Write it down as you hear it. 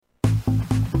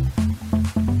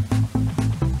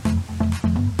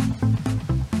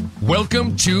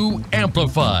Welcome to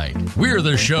Amplified. We're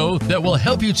the show that will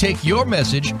help you take your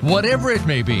message, whatever it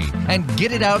may be, and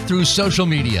get it out through social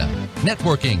media,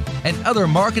 networking, and other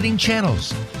marketing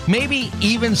channels. Maybe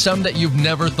even some that you've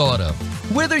never thought of.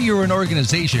 Whether you're an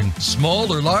organization, small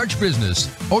or large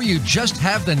business, or you just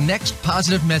have the next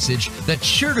positive message that's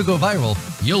sure to go viral,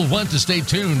 you'll want to stay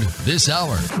tuned this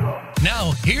hour.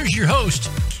 Now, here's your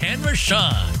host, Ken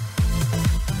Rochon.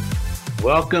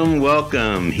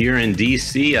 Welcome here in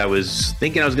DC. I was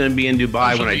thinking I was going to be in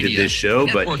Dubai when I did this show,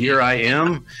 but here I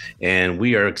am, and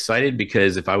we are excited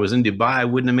because if I was in Dubai, I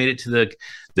wouldn't have made it to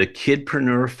the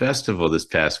Kidpreneur Festival this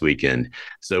past weekend.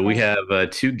 So we have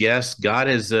two guests. God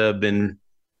has been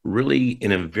really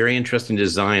in a very interesting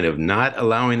design of not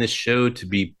allowing this show to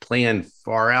be planned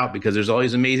far out because there's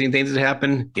always amazing things that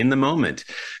happen in the moment.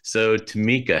 So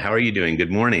Tamika, how are you doing? Good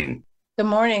morning. Good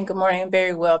morning. Good morning.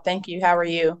 Very well. Thank you. How are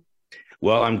you?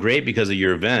 Well, I'm great because of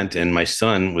your event, and my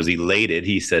son was elated.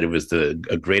 He said it was a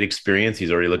great experience.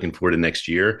 He's already looking forward to next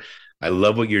year. I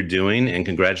love what you're doing, and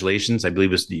congratulations. I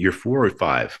believe it's year 4 or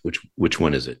 5. Which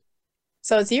one is it?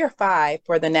 So it's year 5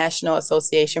 for the National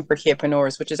Association for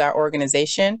Kidpreneurs, which is our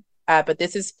organization. But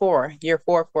this is year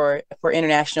 4 for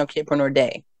International Kidpreneur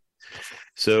Day.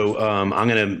 So I'm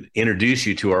going to introduce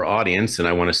you to our audience, and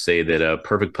I want to say that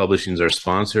Perfect Publishing is our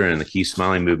sponsor, and the Keep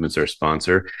Smiling Movement's our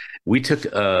sponsor. I took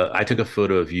a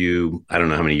photo of you, I don't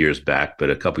know how many years back, but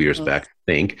a couple years back,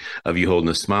 I think, of you holding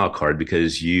a smile card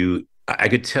because I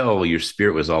could tell your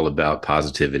spirit was all about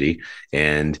positivity,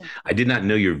 and I did not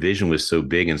know your vision was so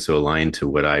big and so aligned to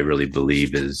what I really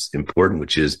believe is important,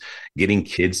 which is getting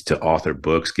kids to author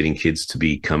books, getting kids to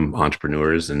become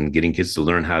entrepreneurs, and getting kids to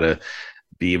learn how to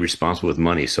be responsible with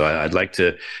money. So I'd like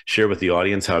to share with the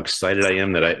audience how excited I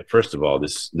am that first of all,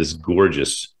 this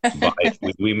gorgeous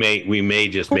vibe, we may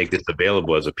just make this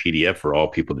available as a PDF for all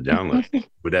people to download.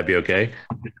 Would that be okay?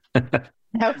 That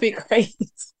would be great.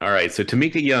 All right. So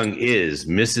Tamika Young is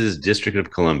Mrs. District of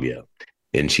Columbia,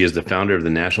 and she is the founder of the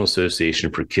National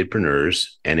Association for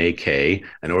Kidpreneurs, NAK,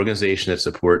 an organization that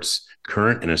supports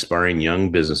current and aspiring young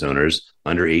business owners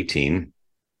under 18.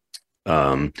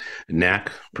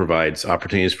 NAK provides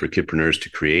opportunities for kidpreneurs to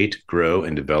create, grow,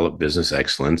 and develop business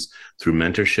excellence through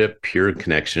mentorship, peer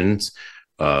connections,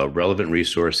 relevant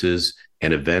resources,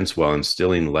 and events while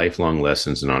instilling lifelong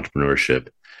lessons in entrepreneurship.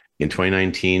 In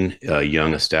 2019,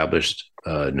 Young established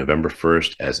November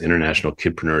 1st as International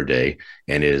Kidpreneur Day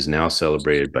and is now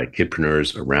celebrated by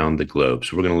kidpreneurs around the globe.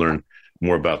 So we're going to learn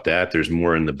more about that. There's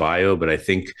more in the bio, but I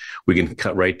think we can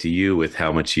cut right to you with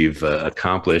how much you've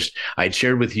accomplished. I'd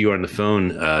shared with you on the phone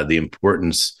the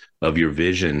importance of your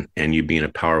vision and you being a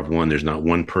power of one. There's not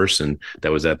one person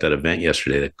that was at that event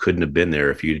yesterday that couldn't have been there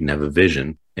if you didn't have a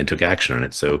vision and took action on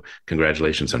it. So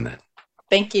congratulations on that.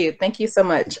 Thank you. Thank you so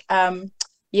much.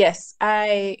 Yes,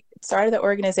 I started the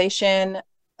organization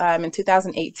in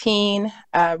 2018.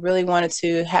 Really wanted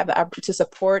to have the opportunity to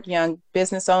support young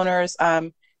business owners.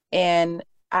 And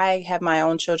I have my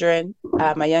own children.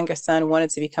 My younger son wanted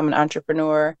to become an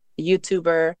entrepreneur, a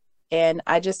YouTuber. And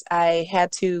I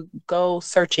had to go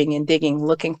searching and digging,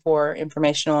 looking for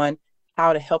information on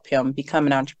how to help him become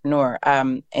an entrepreneur.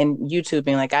 And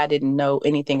YouTubing, like I didn't know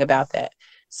anything about that.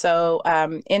 So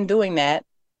in doing that,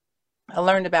 I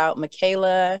learned about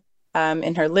Michaela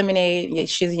and her lemonade.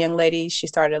 She's a young lady. She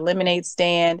started a lemonade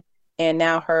stand. And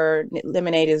now her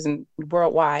lemonade is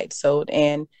worldwide sold.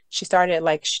 And she started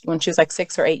when she was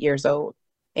 6 or 8 years old,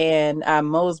 and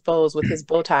Mo's bows with his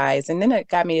bow ties. And then it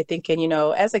got me to thinking,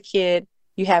 as a kid,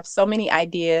 you have so many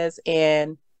ideas,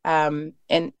 and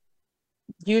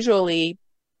usually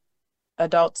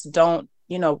adults don't,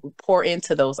 pour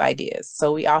into those ideas.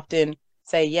 So we often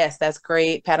say, yes, that's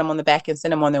great, pat them on the back and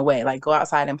send them on their way, like go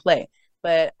outside and play.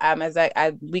 But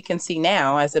as we can see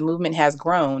now, as the movement has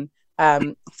grown,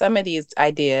 some of these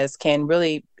ideas can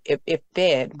really, if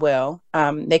fed well,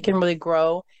 they can really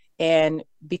grow and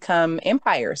become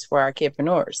empires for our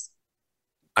kidpreneurs.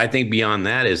 I think beyond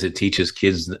that is it teaches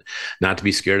kids not to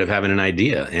be scared of having an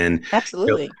idea. And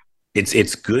absolutely.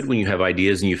 It's good when you have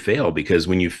ideas and you fail, because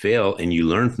when you fail and you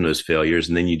learn from those failures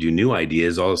and then you do new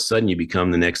ideas, all of a sudden you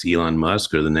become the next Elon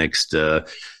Musk or the next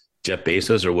Jeff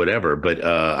Bezos or whatever. But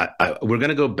we're going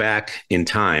to go back in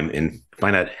time and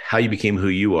find out how you became who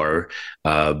you are.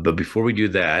 But before we do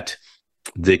that,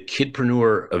 the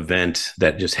Kidpreneur event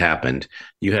that just happened,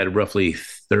 you had roughly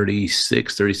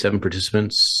 37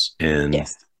 participants, and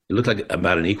yes, it looked like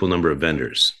about an equal number of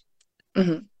vendors.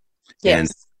 Mm-hmm. Yes. And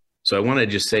so I want to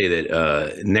just say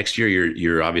that next year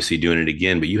you're obviously doing it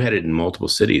again, but you had it in multiple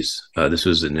cities. This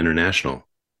was an international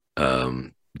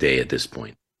day at this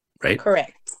point. right?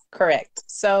 Correct.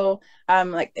 So,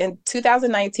 like in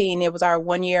 2019, it was our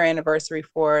 1 year anniversary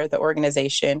for the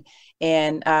organization.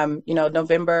 And,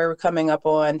 November coming up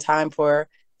on time for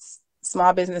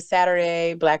Small Business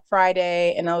Saturday, Black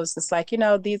Friday. And I was just like,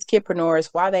 these kidpreneurs,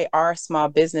 while they are small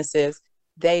businesses,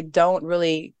 they don't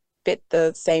really fit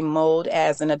the same mold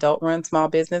as an adult run small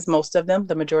business. Most of them,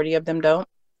 the majority of them don't.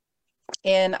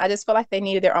 And I just felt like they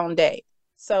needed their own day.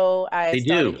 So I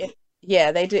started.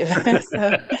 Yeah, they do.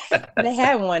 So they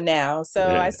have one now.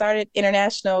 So I started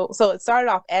international. So it started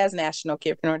off as National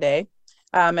Kidpreneur Day.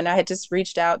 And I had just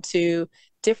reached out to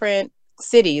different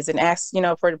cities and asked,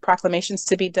 for the proclamations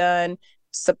to be done,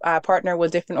 partner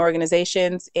with different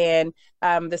organizations. And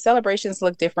the celebrations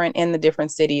look different in the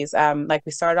different cities. Like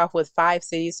we started off with 5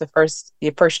 cities the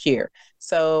first year.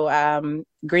 So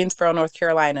Greensboro, North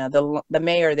Carolina, the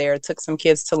mayor there took some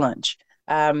kids to lunch.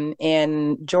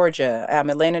 In Georgia,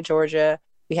 Atlanta, Georgia,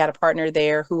 we had a partner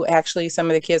there who actually, some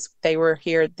of the kids, they were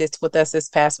here with us this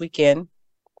past weekend.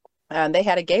 They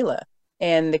had a gala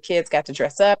and the kids got to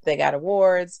dress up, they got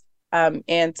awards.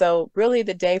 And so really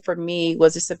the day for me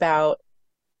was just about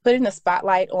putting the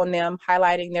spotlight on them,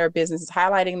 highlighting their businesses,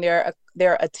 highlighting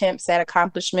their attempts at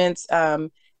accomplishments,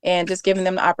 and just giving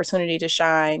them the opportunity to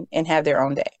shine and have their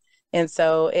own day. And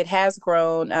so it has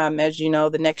grown. As you know,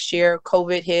 the next year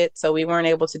COVID hit, so we weren't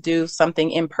able to do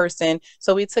something in person.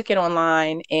 So we took it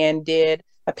online and did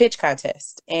a pitch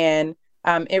contest, and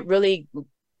it really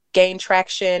gained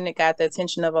traction. It got the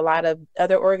attention of a lot of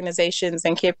other organizations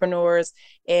and kidpreneurs,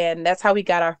 and that's how we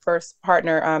got our first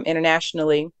partner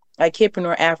internationally.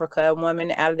 Kidpreneur Africa, a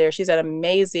woman out of there. She's an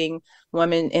amazing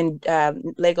woman in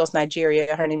Lagos,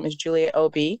 Nigeria. Her name is Juliet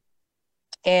Obi.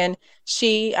 And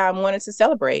she wanted to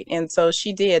celebrate. And so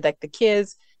she did. Like the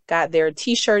kids got their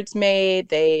T-shirts made.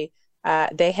 They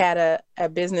had a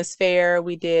business fair.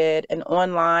 We did an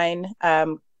online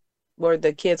where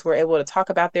the kids were able to talk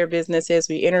about their businesses.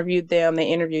 We interviewed them. They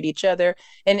interviewed each other.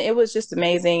 And it was just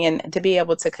amazing. And to be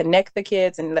able to connect the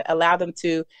kids and allow them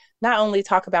to not only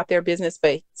talk about their business,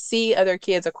 but see other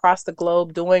kids across the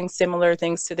globe doing similar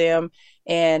things to them.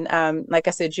 And like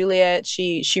I said, Juliet,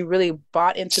 she really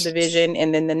bought into the vision.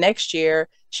 And then the next year,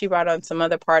 she brought on some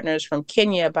other partners from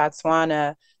Kenya,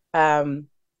 Botswana.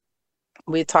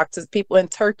 We talked to people in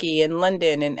Turkey and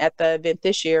London. And at the event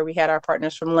this year, we had our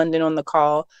partners from London on the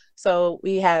call. So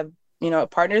we have,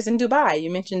 partners in Dubai. You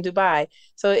mentioned Dubai.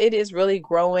 So it is really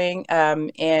growing.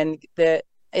 And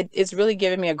it's really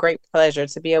given me a great pleasure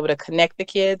to be able to connect the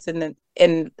kids and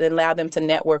allow them to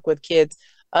network with kids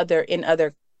in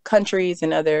other countries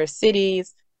and other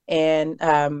cities. And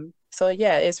so,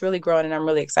 yeah, it's really growing and I'm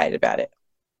really excited about it.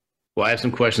 Well, I have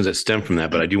some questions that stem from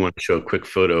that, but I do want to show a quick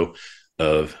photo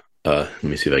of, let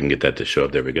me see if I can get that to show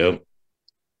up. There we go.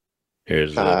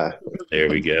 There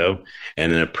we go.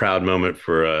 And then a proud moment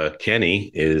for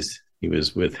Kenny is he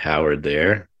was with Howard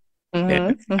there.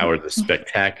 And Howard, the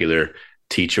spectacular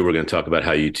teacher. We're going to talk about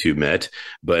how you two met,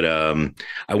 but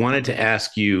I wanted to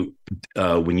ask you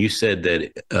when you said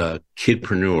that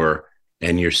kidpreneur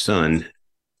and your son,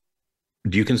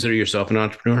 do you consider yourself an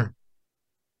entrepreneur?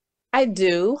 I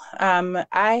do.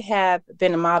 I have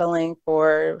been modeling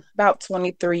for about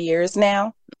 23 years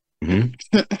now.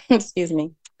 Excuse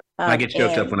me. I get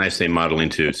choked up when I say modeling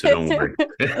too, so don't worry.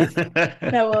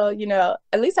 No, well,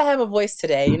 at least I have a voice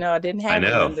today. I didn't have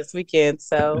one this weekend,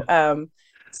 so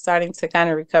starting to kind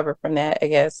of recover from that, I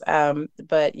guess.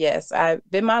 But yes, I've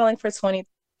been modeling for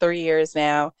 23 years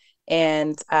now,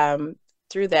 and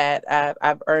through that,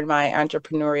 I've earned my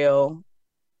entrepreneurial,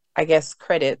 I guess,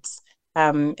 credits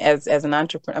as an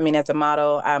entrepreneur. I mean, as a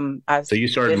model. So you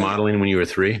started modeling when you were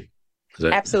 3?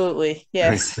 Absolutely.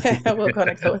 Yes. We're going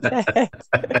to go with that.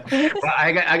 Well,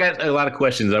 I got a lot of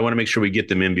questions. I want to make sure we get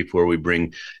them in before we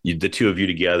bring the two of you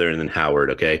together and then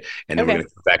Howard. Okay. And then we're going to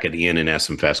come back at the end and ask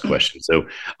some fast questions. So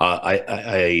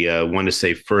I want to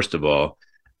say, first of all,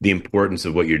 the importance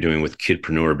of what you're doing with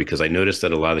Kidpreneur, because I noticed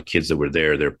that a lot of the kids that were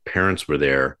there, their parents were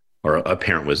there, or a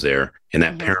parent was there, and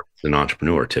that parent was an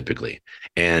entrepreneur typically.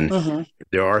 And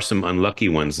there are some unlucky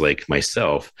ones like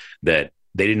myself that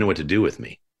they didn't know what to do with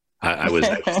me. I was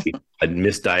actually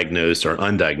misdiagnosed or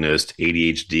undiagnosed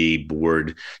ADHD,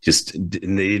 bored,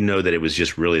 and they didn't know that it was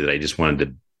just really that I just wanted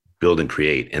to build and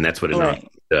create. And that's what an entrepreneur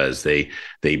does. They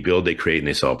build, they create, and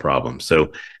they solve problems.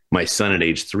 So my son at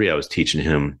age 3, I was teaching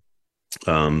him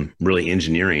really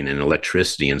engineering and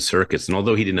electricity and circuits. And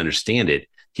although he didn't understand it,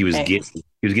 he was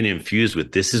getting infused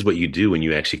with, this is what you do when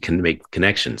you actually can make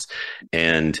connections.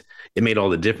 And it made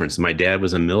all the difference. My dad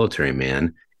was a military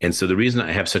man. And so the reason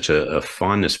I have such a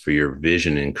fondness for your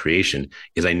vision and creation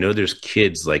is I know there's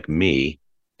kids like me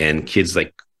and kids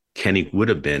like Kenny would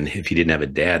have been if he didn't have a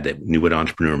dad that knew what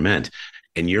entrepreneur meant.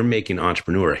 And you're making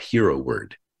entrepreneur a hero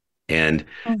word. And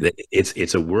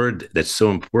it's a word that's so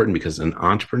important because an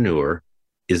entrepreneur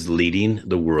is leading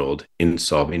the world in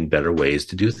solving better ways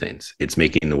to do things. It's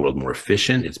making the world more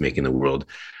efficient. It's making the world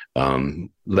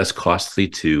less costly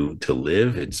to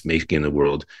live. It's making the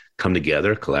world come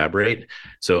together, collaborate.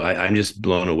 So I'm just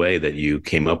blown away that you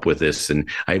came up with this. And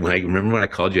I remember when I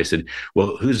called you, I said,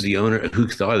 well, who's the owner? Who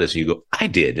thought of this? And you go, I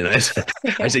did. And I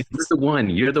said,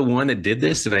 you're the one that did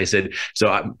this. And I said,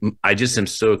 so I just am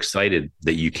so excited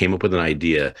that you came up with an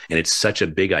idea, and it's such a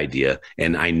big idea.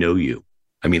 And I know you.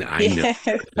 I mean, I know.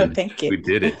 Well, thank you. We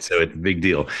did it. So it's a big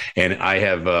deal. And I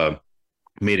have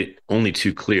made it only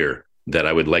too clear that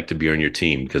I would like to be on your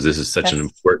team because this is such an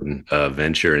important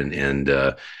venture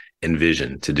and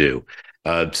vision to do.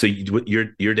 So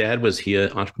your dad, was he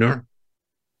an entrepreneur?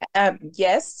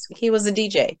 Yes, he was a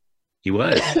DJ. He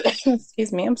was.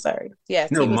 Excuse me, I'm sorry.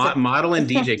 Yes. No, model and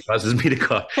DJ causes me to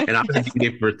call. And I was a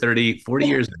DJ for 40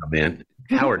 years now, man.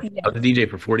 Howard, I was a DJ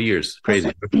for 40 years.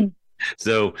 Crazy.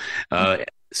 So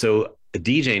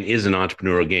DJing is an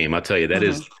entrepreneurial game. I'll tell you, that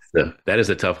is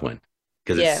a tough one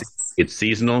because it's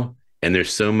seasonal. And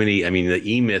there's so many, I mean, the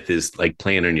E-Myth is like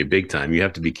playing on you big time. You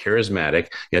have to be charismatic.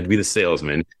 You have to be the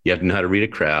salesman. You have to know how to read a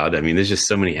crowd. I mean, there's just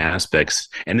so many aspects.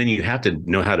 And then you have to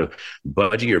know how to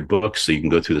budget your books so you can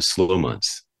go through the slow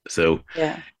months. So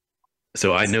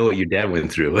I know what your dad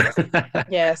went through.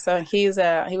 Yeah. So he was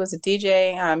a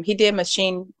DJ. He did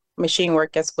machine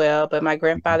work as well. But my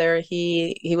grandfather,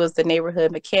 he was the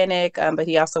neighborhood mechanic, but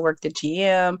he also worked at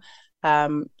GM.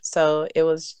 So it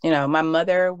was, my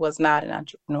mother was not an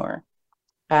entrepreneur.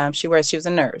 She was a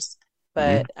nurse,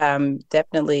 but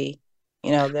definitely,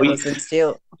 there was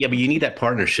instilled. Yeah, but you need that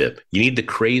partnership. You need the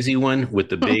crazy one with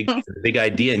the big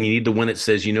idea, and you need the one that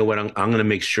says, you know what, I'm going to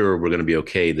make sure we're going to be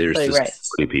okay. There's this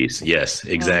piece. Yes,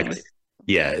 exactly.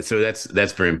 Yeah, so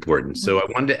that's very important. So I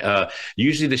wanted to,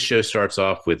 usually the show starts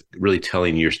off with really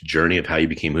telling your journey of how you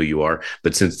became who you are.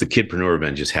 But since the Kidpreneur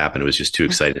event just happened, it was just too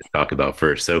exciting to talk about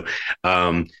first. So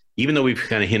even though we've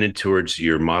kind of hinted towards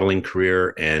your modeling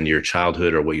career and your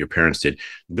childhood or what your parents did,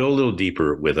 go a little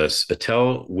deeper with us.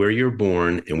 Tell where you're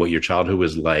born and what your childhood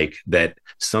was like, that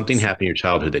something happened in your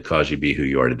childhood that caused you to be who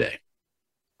you are today.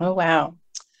 Oh, wow.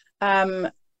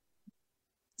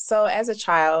 So as a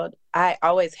child, I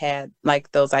always had like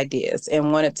those ideas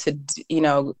and wanted to,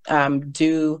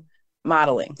 do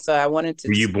modeling. So I wanted to.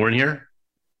 Were you born here?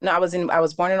 No, I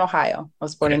was born in Ohio. I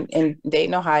was born in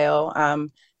Dayton, Ohio.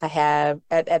 I have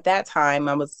at that time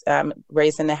I was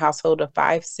raised in a household of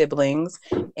 5 siblings,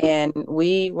 and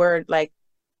we were like,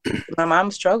 my mom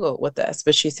struggled with us,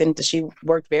 but she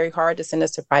worked very hard to send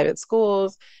us to private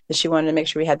schools, and she wanted to make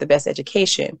sure we had the best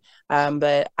education.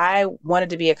 But I wanted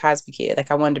to be a Cosby kid.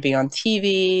 Like I wanted to be on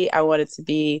TV. I wanted to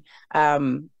be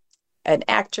an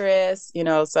actress,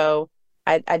 so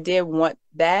I did want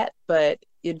that, but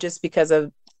just because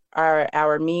of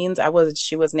our means,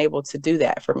 she wasn't able to do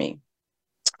that for me.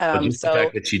 But just the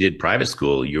fact that she did private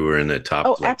school, you were in the top.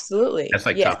 Oh, absolutely. That's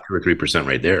like top 2 or 3%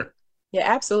 right there.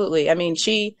 Yeah, absolutely. I mean,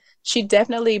 she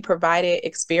definitely provided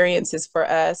experiences for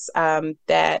us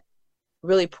that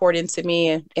really poured into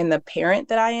me in the parent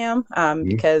that I am,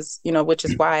 because, which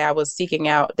is why I was seeking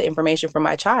out the information for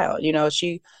my child.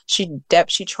 She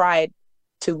tried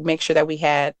to make sure that we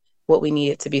had what we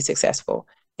needed to be successful.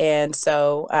 And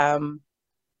so I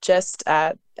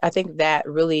think that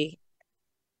really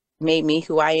made me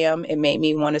who I am. It made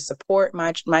me want to support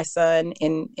my son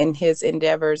in his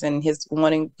endeavors and his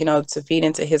wanting, to feed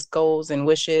into his goals and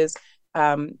wishes.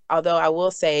 Although I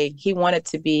will say he wanted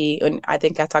to be, and I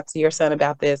think I talked to your son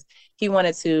about this, he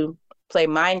wanted to play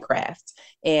Minecraft.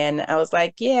 And I was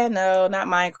like, yeah, no, not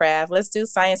Minecraft. Let's do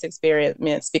science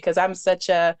experiments, because I'm such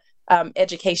a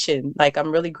education, like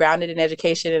I'm really grounded in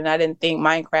education, and I didn't think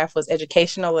Minecraft was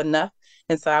educational enough.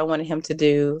 And so I wanted him to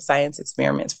do science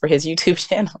experiments for his YouTube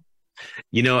channel.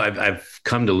 I've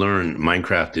come to learn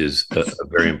Minecraft is a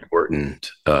very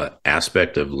important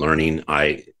aspect of learning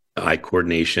eye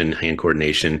coordination, hand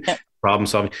coordination, problem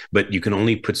solving. But you can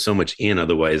only put so much in,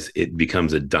 otherwise it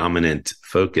becomes a dominant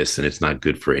focus, and it's not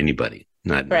good for anybody.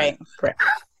 Right.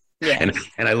 Yeah.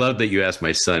 And I love that you asked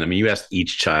my son. I mean, you asked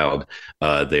each child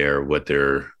there what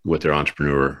their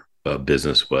entrepreneur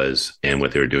business was and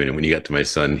what they were doing. And when you got to my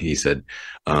son, he said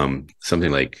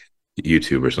something like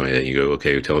YouTube or something like that. You go,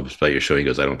 okay, tell us about your show. He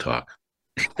goes, I don't talk.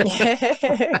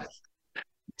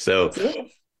 So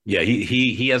yeah,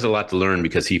 he has a lot to learn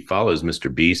because he follows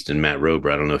Mr. Beast and Matt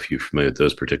Rober. I don't know if you're familiar with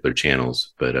those particular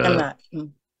channels, but I'm not.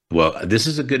 Well, this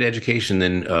is a good education.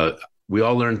 Then we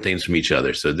all learn things from each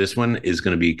other. So this one is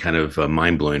going to be kind of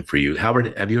mind blowing for you.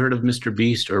 Howard, have you heard of Mr.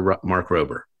 Beast or Mark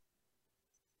Rober?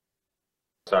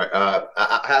 Sorry,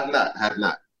 I have not. Have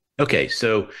not. Okay,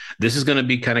 so this is going to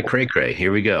be kind of cray cray.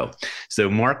 Here we go. So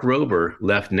Mark Rober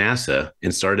left NASA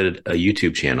and started a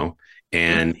YouTube channel,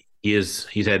 and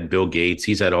he's had Bill Gates.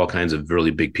 He's had all kinds of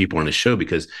really big people on his show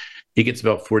because he gets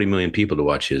about 40 million people to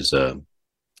watch his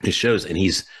shows, and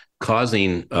he's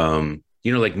causing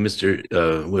like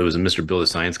Mr. What was it, Mr. Bill the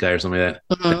Science Guy or something like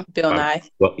that? Mm-hmm. Bill Nye.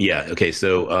 Well, yeah. Okay,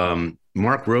 so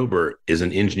Mark Rober is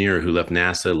an engineer who left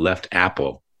NASA, left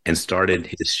Apple, and started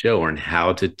his show on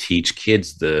how to teach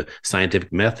kids the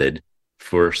scientific method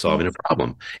for solving a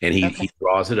problem. And he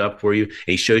draws it up for you. And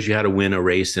he shows you how to win a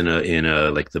race in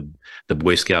a like the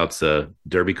Boy Scouts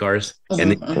derby cars.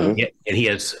 And he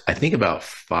has, I think, about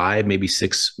 5, maybe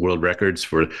 6 world records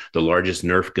for the largest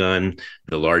Nerf gun,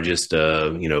 the largest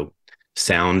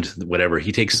sound, whatever.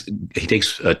 He takes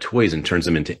toys and turns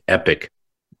them into epic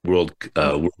world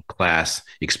class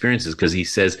experiences, because he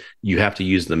says you have to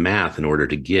use the math in order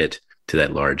to get to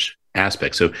that large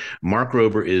aspect. So Mark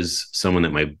Rober is someone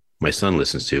that my son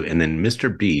listens to. And then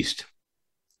Mr. Beast,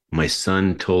 my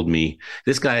son told me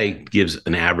this guy gives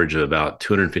an average of about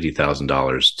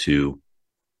 $250,000 to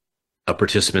a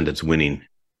participant that's winning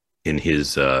in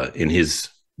his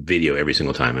video every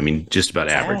single time. I mean, just about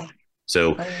average.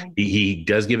 So he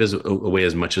does give away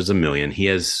as much as $1 million. He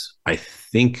has, I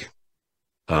think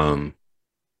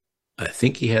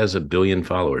he has 1 billion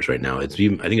followers right now. I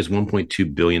think it's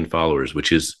 1.2 billion followers,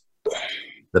 which is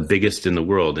the biggest in the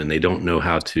world. And they don't know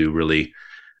how to really,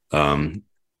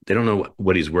 they don't know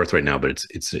what he's worth right now, but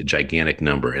it's a gigantic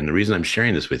number. And the reason I'm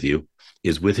sharing this with you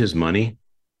is with his money,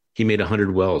 he made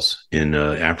 100 wells in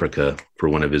Africa for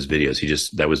one of his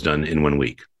videos. That was done in 1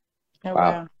 week. Oh,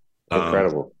 wow.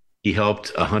 Incredible. He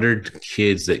helped 100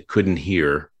 kids that couldn't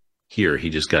hear.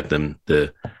 He just got them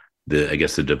the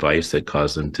device that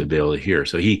caused them to be able to hear.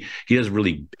 So he does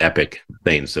really epic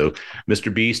things. So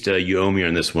Mr. Beast, you owe me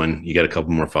on this one. You got a couple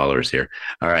more followers here.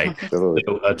 All right. So,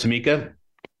 Tamika,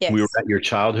 yes. We were at your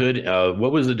childhood.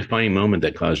 What was the defining moment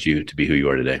that caused you to be who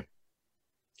you are today?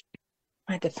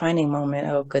 My defining moment.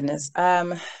 Oh, goodness. I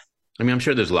mean, I'm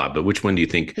sure there's a lot, but which one do you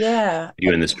think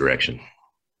you in this direction?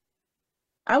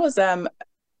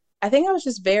 I think I was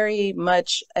just very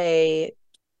much a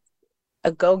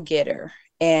go-getter.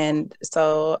 And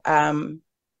so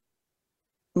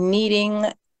needing,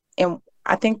 and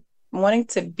I think wanting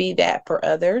to be that for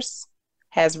others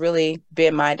has really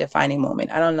been my defining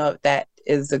moment. I don't know if that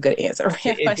is a good answer for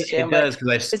your question. It does,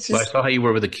 because I saw how you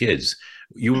were with the kids.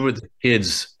 You were with the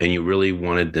kids and you really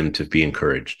wanted them to be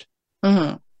encouraged.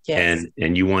 Mm-hmm. Yes.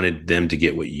 And you wanted them to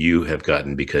get what you have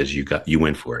gotten because you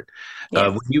went for it. Yes.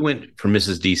 When you went for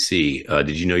Mrs. DC,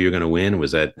 did you know you were going to win?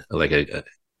 Was that like a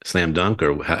slam dunk,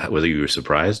 or whether you were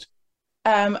surprised?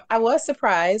 I was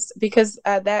surprised because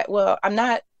I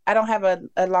don't have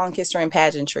a long history in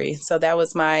pageantry. So that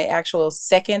was my actual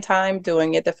second time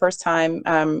doing it. The first time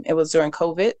it was during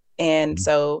COVID. And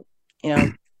so,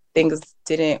 things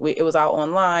it was all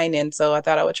online. And so I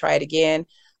thought I would try it again.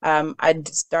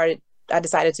 I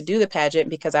decided to do the pageant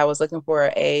because I was looking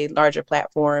for a larger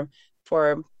platform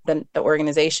for the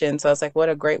organization. So I was like, what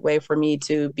a great way for me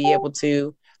to be able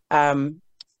to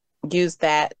use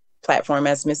that platform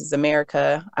as Mrs.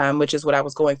 America, which is what I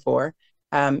was going for,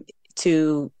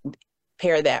 to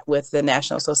pair that with the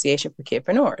National Association for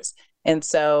Kidpreneurs. And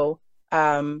so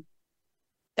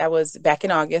that was back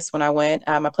in August when I went.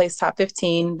 I placed top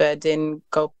 15, but didn't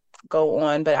go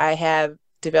on. But I have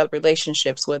developed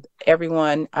relationships with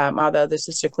everyone, all the other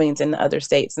sister queens in the other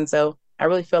states. And so I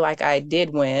really feel like I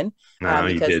did win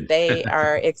because they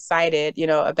are excited,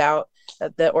 about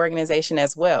the organization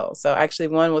as well. So actually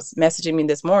one was messaging me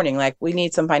this morning, like, we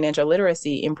need some financial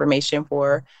literacy information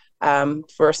for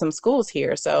some schools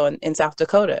here. So in South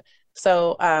Dakota.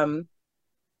 So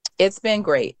it's been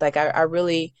great. Like I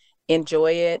really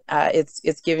enjoy it.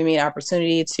 It's giving me an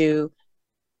opportunity to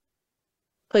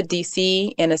put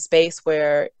DC in a space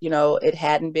where, it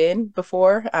hadn't been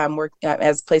before,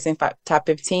 as placing top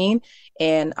 15.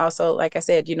 And also, like I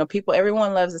said,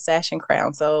 everyone loves a sash and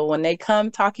crown. So when they come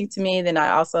talking to me, then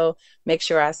I also make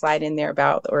sure I slide in there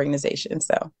about the organization.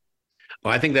 So.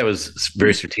 Well, I think that was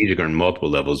very strategic on multiple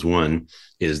levels. One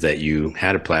is that you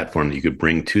had a platform that you could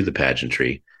bring to the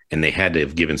pageantry, and they had to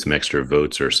have given some extra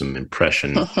votes or some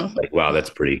impression, like, wow,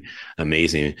 that's pretty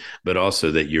amazing. But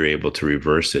also that you're able to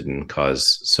reverse it and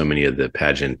cause so many of the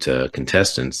pageant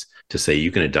contestants to say, you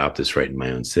can adopt this right in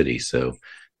my own city. So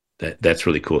that's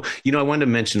really cool. I wanted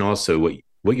to mention also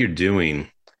what you're doing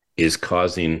is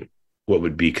causing what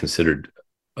would be considered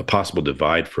a possible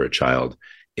divide for a child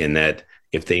in that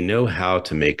if they know how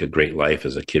to make a great life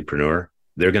as a kidpreneur,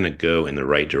 they're going to go in the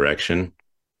right direction.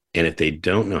 And if they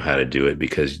don't know how to do it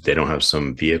because they don't have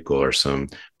some vehicle or some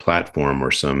platform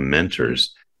or some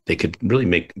mentors, they could really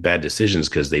make bad decisions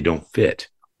because they don't fit.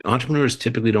 Entrepreneurs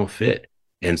typically don't fit.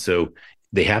 And so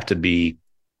they have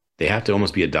to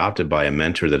almost be adopted by a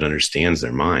mentor that understands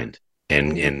their mind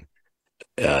and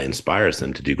inspires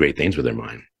them to do great things with their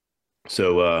mind.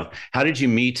 So how did you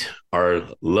meet our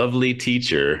lovely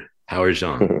teacher, Howard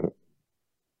Jean?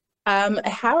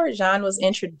 Howard Jean was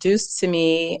introduced to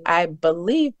me, I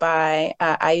believe, by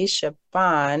Aisha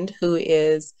Bond, who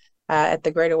is at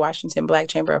the Greater Washington Black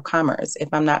Chamber of Commerce, if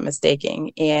I'm not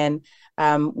mistaken. And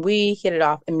we hit it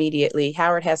off immediately.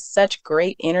 Howard has such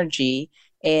great energy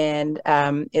and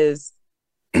is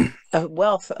a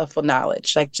wealth of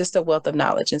knowledge, like just a wealth of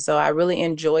knowledge. And so I really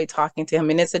enjoy talking to him.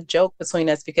 And it's a joke between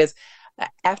us because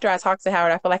after I talk to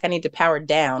Howard, I feel like I need to power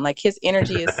down. Like his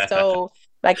energy is so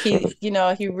like he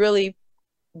really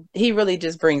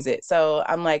just brings it. So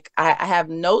I'm like, I have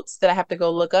notes that I have to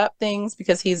go look up things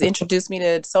because he's introduced me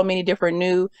to so many different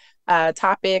new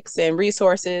topics and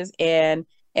resources. And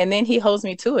then he holds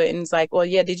me to it and it's like, well,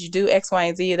 yeah, did you do X, Y,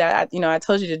 and Z that, I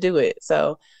told you to do it.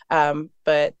 So,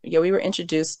 but yeah, we were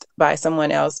introduced by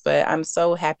someone else, but I'm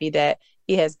so happy that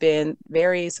he has been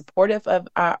very supportive of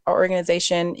our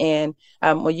organization. And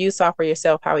well, you saw for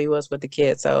yourself how he was with the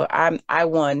kids. So I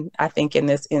won, I think, in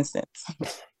this instance.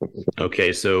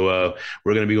 Okay. So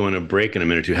we're going to be going to a break in a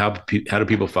minute or two. How do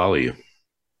people follow you?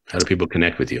 How do people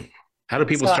connect with you? How do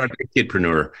people start the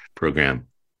Kidpreneur program?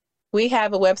 We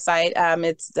have a website.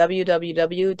 It's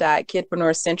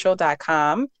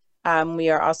www.kidpreneurcentral.com. We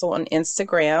are also on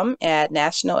Instagram at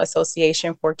National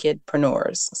Association for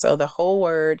Kidpreneurs. So the whole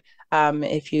word.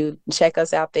 If you check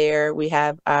us out there, we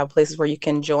have places where you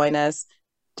can join us.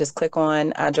 Just click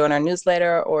on join our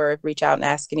newsletter or reach out and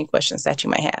ask any questions that you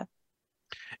might have.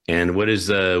 And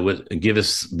give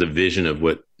us the vision of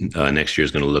what next year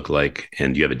is going to look like.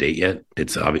 And do you have a date yet?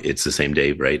 It's the same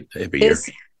day, right? Every year.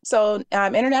 So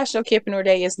International Kidpreneur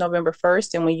Day is November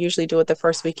 1st, and we usually do it the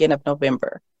first weekend of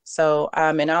November. So,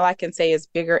 and all I can say is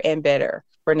bigger and better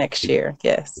for next year.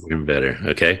 Yes. Even better.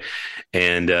 Okay.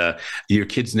 And your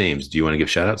kids' names, do you want to give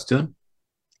shout outs to them?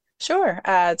 Sure.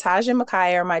 Taj and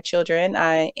Makai are my children.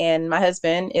 And my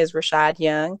husband is Rashad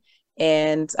Young,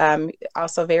 and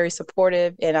also very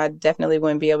supportive. And I definitely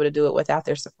wouldn't be able to do it without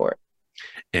their support.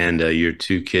 And your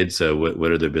two kids,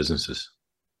 what are their businesses?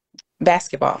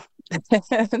 Basketball.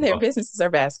 Their businesses are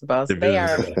basketball. So they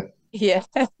are, yeah,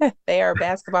 they are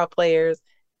basketball players.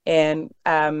 And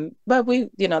but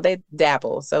they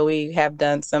dabble. So we have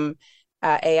done some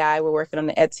AI. We're working on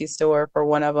the Etsy store for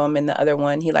one of them, and the other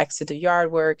one, he likes to do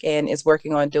yard work and is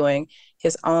working on doing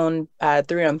his own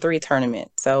 3-on-3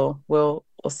 tournament. So we'll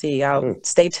see. I'll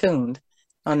stay tuned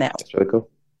on that. That's really cool.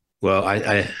 Well,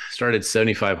 I started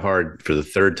 75 hard for the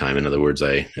third time. In other words,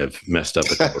 I have messed up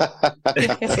a couple.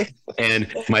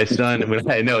 And my son,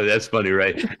 I know that's funny,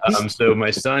 right? So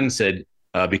my son said,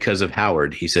 because of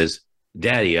Howard, he says,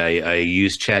 Daddy, I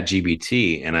use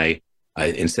ChatGPT, and I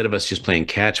instead of us just playing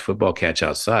football catch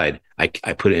outside, I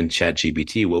put it in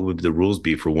ChatGPT. What would the rules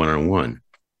be for one-on-one?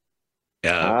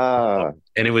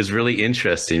 And it was really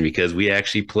interesting because we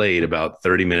actually played about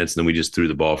 30 minutes and then we just threw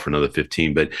the ball for another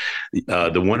 15. But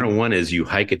the one-on-one is you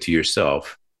hike it to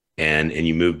yourself and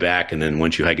you move back. And then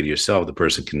once you hike it to yourself, the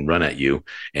person can run at you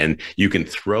and you can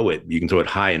throw it. You can throw it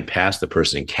high and pass the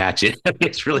person and catch it.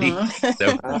 It's really,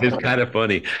 it's kind of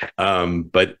funny.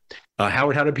 But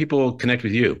Howard, how do people connect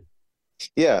with you?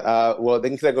 Yeah, well, they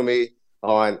can connect with me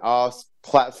on all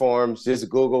platforms. Just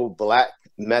Google Black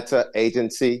Meta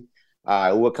Agency.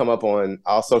 We'll come up on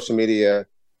all social media,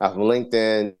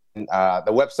 LinkedIn. The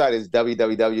website is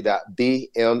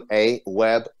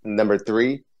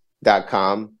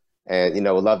www.bmaweb3.com. And, we'd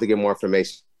love to get more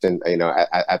information,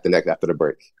 after the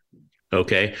break.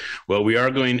 Okay. Well, we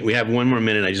have one more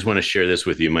minute. I just want to share this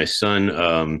with you. My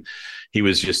son, he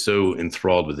was just so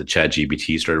enthralled with the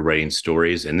ChatGPT, started writing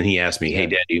stories. And then he asked me, hey,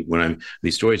 Daddy,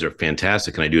 these stories are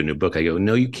fantastic. Can I do a new book? I go,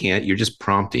 no, you can't. You're just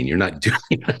prompting. You're not doing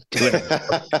it.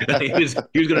 He was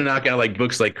going to knock out like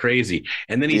books like crazy.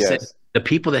 And then he said, the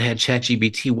people that had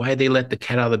ChatGPT, why did they let the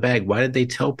cat out of the bag? Why did they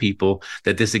tell people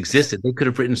that this existed? They could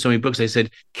have written so many books. I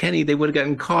said, Kenny, they would have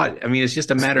gotten caught. I mean, it's just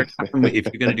a matter of time if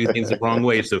you're going to do things the wrong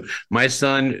way. So my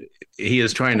son, he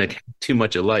is trying to too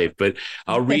much of life, but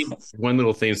I'll read one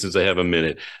little thing since I have a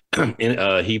minute.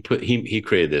 And he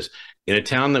created this. In a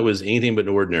town that was anything but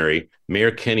ordinary,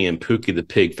 Mayor Kenny and Pookie the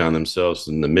pig found themselves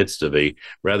in the midst of a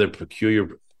rather peculiar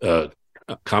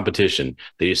competition.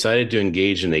 They decided to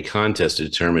engage in a contest to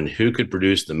determine who could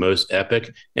produce the most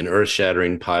epic and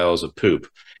earth-shattering piles of poop.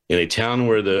 In a town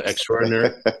where the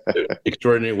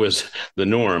extraordinary was the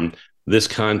norm, this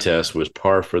contest was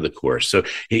par for the course. So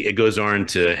it goes on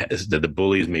to that the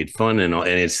bullies made fun and all,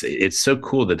 and it's so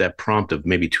cool that prompt of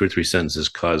maybe 2 or 3 sentences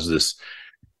caused this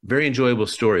very enjoyable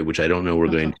story, which I don't know we're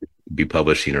going to be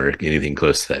publishing or anything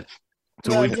close to that.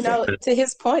 So well, to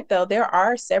his point, though, there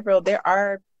are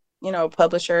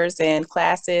publishers and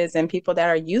classes and people that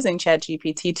are using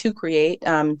ChatGPT to create,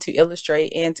 to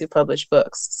illustrate, and to publish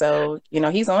books. So,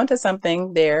 he's onto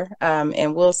something there,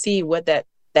 and we'll see what that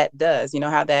does,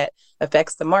 how that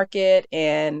affects the market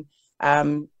and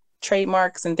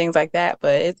trademarks and things like that.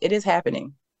 But it is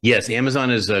happening. Yes, Amazon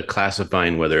is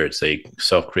classifying whether it's a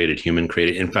self-created,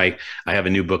 human-created. In fact, I have a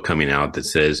new book coming out that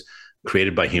says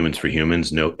created by humans for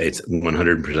humans. No, it's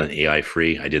 100% AI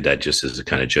free. I did that just as a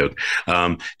kind of joke.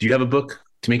 Do you have a book,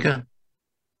 Tamika?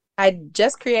 I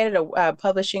just created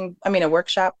a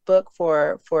workshop book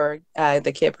for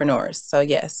the kidpreneurs. So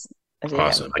yes.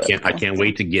 Awesome. I can't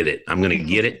wait to get it. I'm going to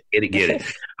get it.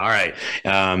 All right.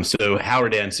 So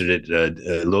Howard answered it a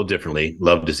little differently.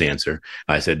 Loved his answer.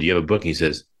 I said, do you have a book? He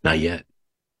says, not yet.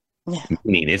 Yeah.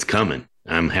 Meaning it's coming.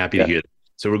 I'm happy to hear that.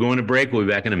 So we're going to break. We'll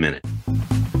be back in a minute.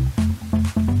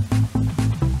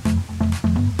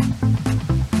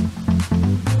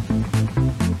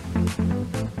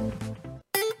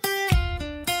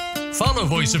 Follow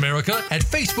Voice America at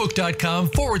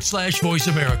facebook.com/Voice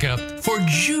America for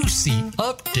juicy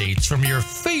updates from your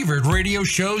favorite radio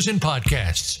shows and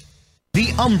podcasts.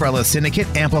 The Umbrella Syndicate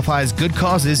amplifies good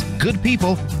causes, good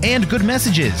people, and good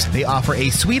messages. They offer a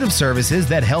suite of services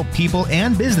that help people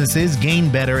and businesses gain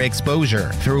better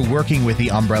exposure. Through working with the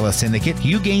Umbrella Syndicate,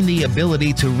 you gain the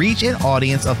ability to reach an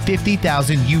audience of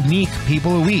 50,000 unique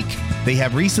people a week. They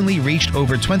have recently reached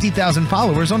over 20,000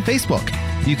 followers on Facebook.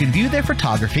 You can view their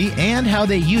photography and how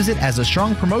they use it as a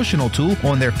strong promotional tool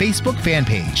on their Facebook fan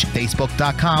page,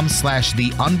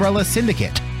 facebook.com/The Umbrella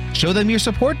Syndicate. Show them your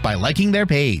support by liking their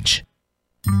page.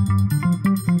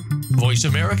 Voice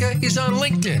America is on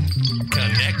LinkedIn.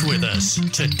 Connect with us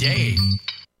today.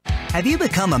 Have you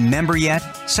become a member yet?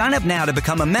 Sign up now to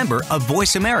become a member of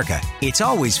Voice America. It's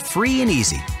always free and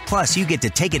easy. Plus, you get to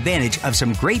take advantage of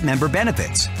some great member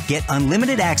benefits. Get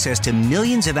unlimited access to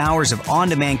millions of hours of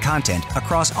on-demand content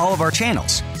across all of our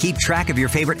channels. Keep track of your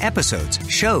favorite episodes,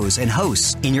 shows, and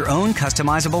hosts in your own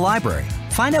customizable library.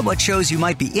 Find out what shows you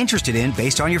might be interested in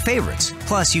based on your favorites.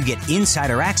 Plus, you get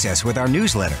insider access with our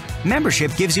newsletter.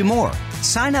 Membership gives you more.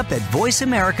 Sign up at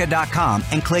voiceamerica.com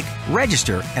and click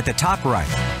register at the top right.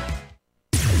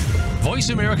 Voice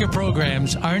America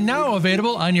programs are now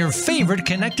available on your favorite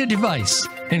connected device,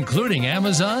 including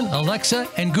Amazon, Alexa,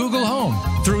 and Google Home.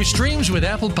 Through streams with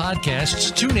Apple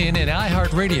Podcasts, TuneIn, and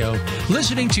iHeartRadio,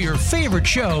 listening to your favorite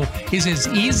show is as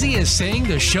easy as saying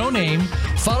the show name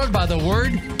followed by the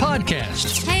word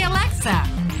podcast. Hey, Alexa,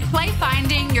 play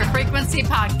Finding Your Frequency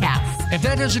podcast. If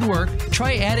that doesn't work,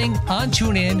 try adding on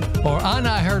TuneIn or on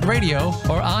iHeartRadio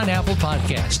or on Apple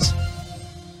Podcasts.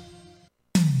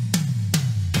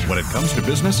 When it comes to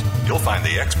business, you'll find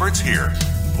the experts here.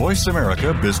 Voice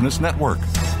America Business Network.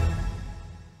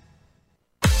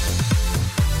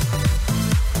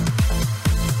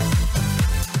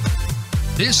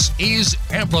 This is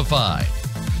Amplified.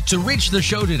 To reach the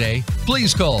show today,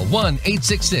 please call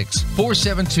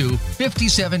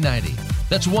 1-866-472-5790.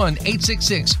 That's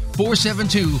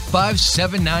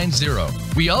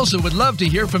 1-866-472-5790. We also would love to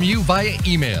hear from you via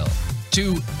email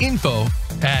to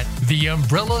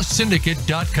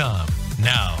info@theumbrellasyndicate.com.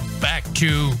 Now, back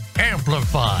to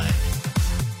Amplified.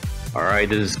 All right,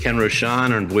 this is Ken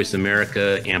Rochon on Voice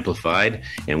America Amplified,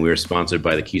 and we are sponsored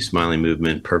by the Keep Smiling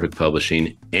Movement, Perfect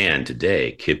Publishing, and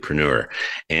today, Kidpreneur.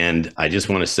 And I just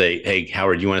want to say, hey,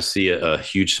 Howard, you want to see a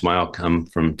huge smile come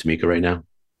from Tamika right now?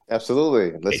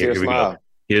 Absolutely. Let's hear a smile.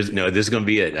 This is going to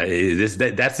be it.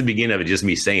 That's the beginning of it, just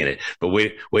me saying it. But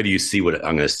wait do you see what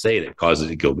I'm going to say that causes it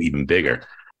to go even bigger.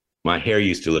 My hair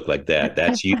used to look like that.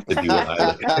 That's used to be what I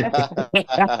look.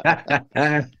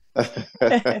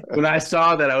 When I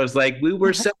saw that, I was like, we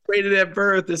were separated at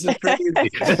birth. This is crazy.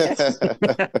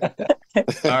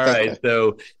 All right.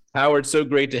 So, Howard, so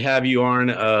great to have you on.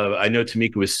 I know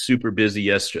Tamika was super busy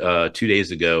 2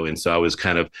 days ago, and so I was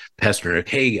kind of pestering her.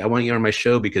 Hey, I want you on my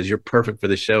show because you're perfect for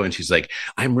the show. And she's like,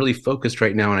 I'm really focused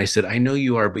right now. And I said, I know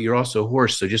you are, but you're also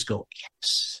hoarse. So just go,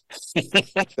 yes.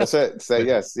 That's it. Say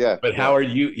yes. Yeah. But Howard,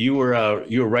 you were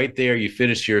right there. You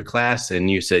finished your class,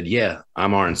 and you said, yeah,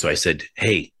 I'm on. So I said,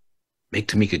 hey, make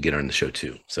Tamika get on the show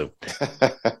too. So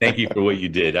thank you for what you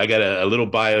did. I got a little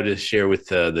bio to share with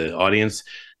the audience.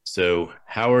 So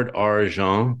Howard R.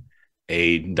 Jean,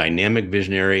 a dynamic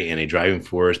visionary and a driving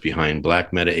force behind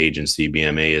Black Meta Agency,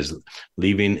 BMA, is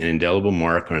leaving an indelible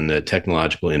mark on the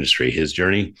technological industry. His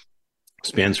journey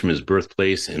spans from his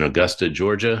birthplace in Augusta,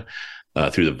 Georgia,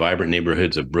 through the vibrant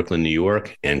neighborhoods of Brooklyn, New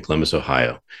York, and Columbus,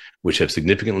 Ohio, which have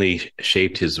significantly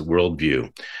shaped his worldview.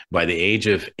 By the age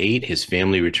of 8, his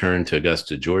family returned to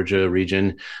Augusta, Georgia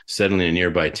region, settling in a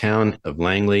nearby town of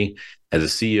Langley. As a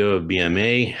CEO of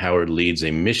BMA, Howard leads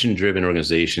a mission-driven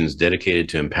organization dedicated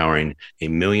to empowering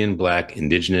 1 million Black,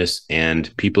 Indigenous,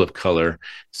 and people of color,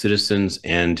 citizens,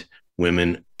 and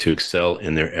women to excel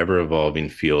in their ever-evolving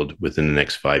field within the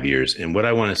next 5 years. And what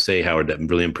I want to say, Howard, that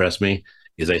really impressed me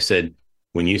is I said,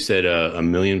 when you said 1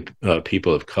 million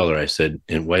people of color, I said,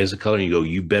 and white is a color? And you go,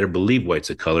 you better believe white's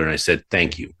a color. And I said,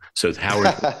 thank you. So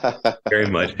Howard, very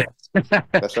much.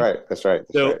 That's right. That's right.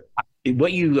 That's so right.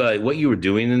 What you were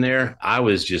doing in there, I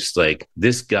was just like,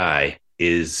 this guy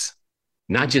is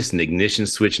not just an ignition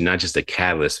switch, not just a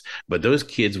catalyst, but those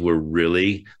kids were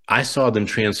really, I saw them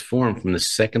transform from the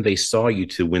second they saw you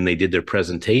to when they did their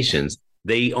presentations.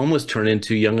 They almost turned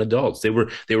into young adults. They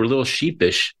were a little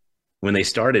sheepish when they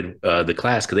started the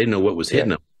class because they didn't know what was hitting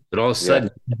them. But all of a sudden,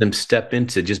 them step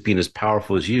into just being as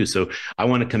powerful as you. So I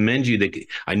want to commend you. That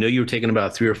I know you were taking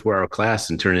about a 3 or 4 hour class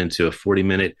and turned it into a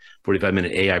 45-minute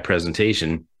AI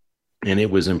presentation, and it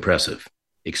was impressive,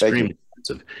 extremely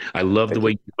impressive. I love the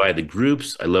way you divided the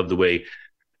groups. I love the way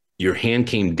your hand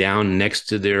came down next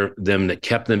to them that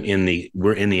kept them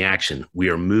we're in the action. We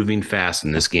are moving fast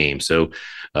in this game. So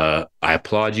I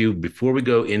applaud you. Before we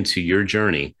go into your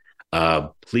journey,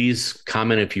 please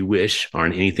comment if you wish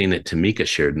on anything that Tamika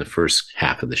shared in the first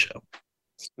half of the show.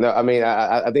 No, I mean,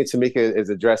 I think Tamika is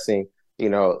addressing,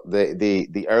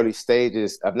 the early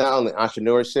stages of not only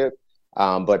entrepreneurship,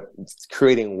 but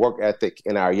creating work ethic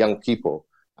in our young people.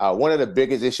 One of the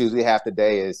biggest issues we have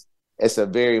today is it's a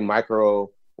very microwave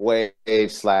 /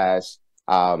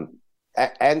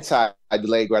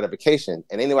 anti-delayed gratification.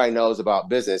 And anybody knows about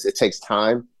business, it takes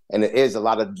time, and it is a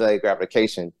lot of delayed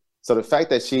gratification. So the fact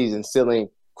that she's instilling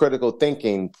critical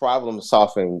thinking, problem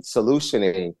solving,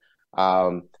 solutioning,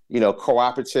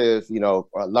 cooperative,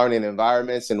 learning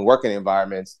environments and working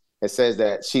environments, it says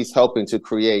that she's helping to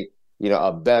create,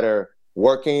 a better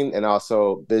working and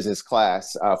also business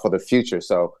class for the future.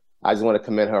 So I just want to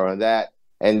commend her on that.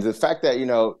 And the fact that,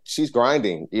 she's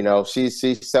grinding,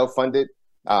 she's self-funded.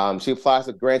 She applies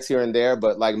for grants here and there,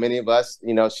 but like many of us,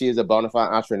 she is a bona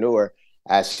fide entrepreneur.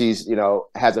 As she's,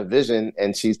 has a vision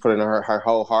and she's putting her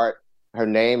whole heart, her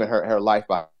name and her life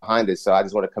behind it. So I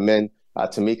just want to commend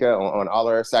Tamika on all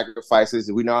her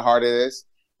sacrifices. We know how hard it is.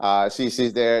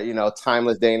 She's there,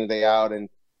 timeless day in and day out and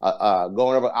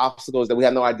going over obstacles that we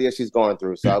have no idea she's going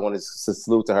through. So I want to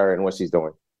salute to her and what she's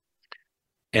doing.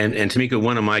 And Tamika,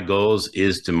 one of my goals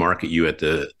is to market you at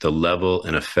the level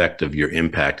and effect of your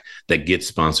impact that gets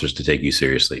sponsors to take you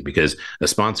seriously, because a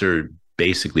sponsor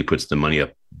basically puts the money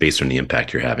up based on the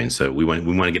impact you're having. So we want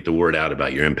to get the word out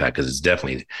about your impact because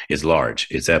it's large,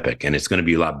 it's epic, and it's going to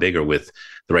be a lot bigger with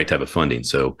the right type of funding.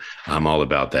 So I'm all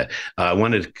about that. I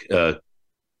wanted to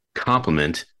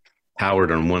compliment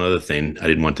Howard on one other thing. I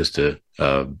didn't want this to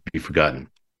be forgotten.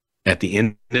 At the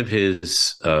end of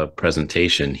his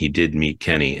presentation, he did meet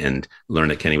Kenny and learned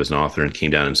that Kenny was an author and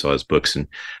came down and saw his books. And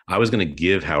I was going to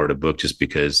give Howard a book just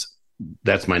because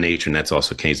that's my nature, and that's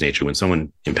also Kenny's nature. When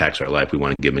someone impacts our life, we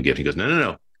want to give him a gift. He goes,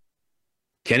 no.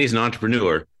 Kenny's an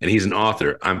entrepreneur and he's an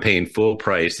author. I'm paying full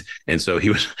price. And so he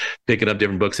was picking up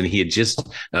different books, and he had just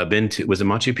been to, was it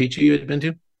Machu Picchu you had been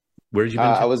to? Where did you been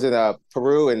to? I was in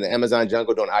Peru in the Amazon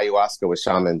jungle doing ayahuasca with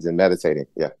shamans and meditating.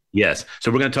 Yeah. Yes.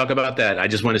 So we're going to talk about that. I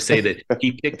just want to say that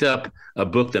he picked up a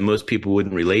book that most people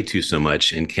wouldn't relate to so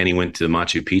much. And Kenny went to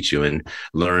Machu Picchu and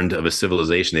learned of a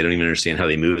civilization. They don't even understand how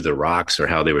they move the rocks or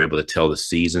how they were able to tell the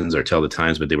seasons or tell the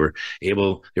times, but they were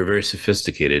very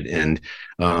sophisticated. And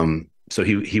so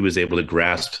he was able to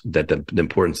grasp that the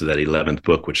importance of that 11th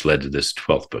book, which led to this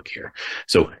 12th book here.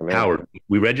 So Howard,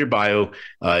 we read your bio.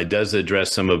 It does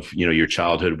address some of your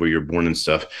childhood, where you're born and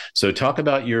stuff. So talk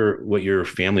about what your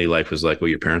family life was like, what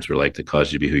your parents were like that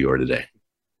caused you to be who you are today.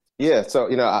 Yeah, so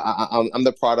I'm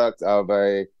the product of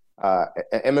an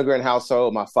immigrant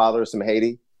household. My father is from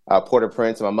Haiti,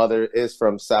 Port-au-Prince. My mother is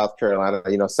from South Carolina.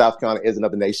 South Carolina is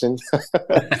another nation.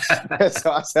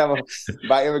 So I have a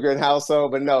by immigrant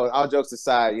household. But no, all jokes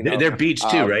aside, they're beach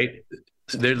too, right?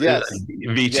 Yes,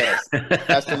 beach. Yes,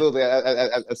 absolutely,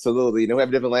 absolutely. We have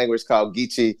a different language called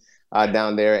Geechee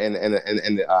down there in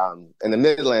the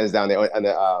Midlands down there.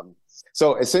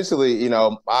 So essentially,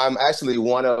 I'm actually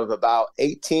one of about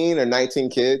 18 or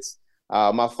 19 kids.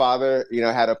 My father,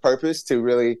 had a purpose to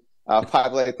really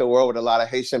populate the world with a lot of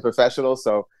Haitian professionals.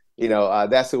 So,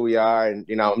 that's who we are. And,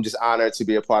 I'm just honored to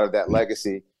be a part of that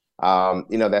legacy,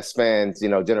 that spans,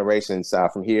 generations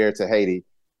from here to Haiti.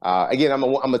 Again,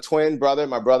 I'm a twin brother.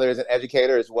 My brother is an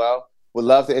educator as well. Would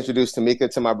love to introduce Tamika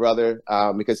to my brother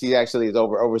because he actually is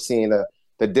overseeing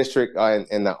the district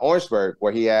in Orangeburg,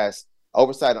 where he has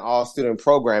oversight on all student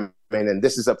programming. And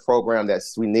this is a program that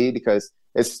we need because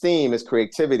it's STEAM, it's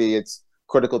creativity, it's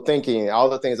critical thinking, all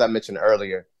the things I mentioned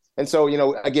earlier. And so,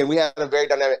 again, we had a very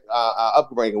dynamic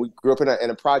upbringing. We grew up in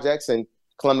a projects in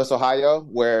Columbus, Ohio,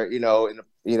 where,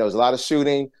 there's a lot of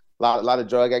shooting, a lot of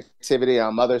drug activity.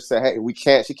 Our mother said, hey,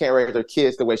 she can't raise her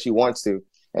kids the way she wants to.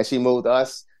 And she moved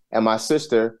us and my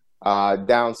sister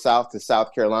down south to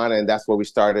South Carolina. And that's where we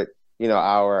started,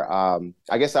 our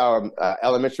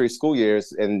elementary school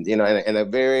years in a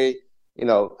very,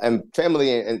 and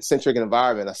family and centric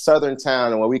environment, a Southern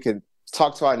town, and where we could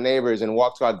talk to our neighbors and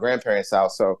walk to our grandparents'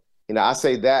 house. So, I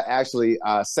say that actually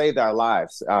saved our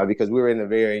lives because we were in a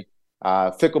very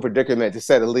fickle predicament, to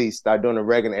say the least, during the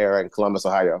Reagan era in Columbus,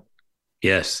 Ohio.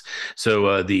 Yes.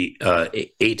 So the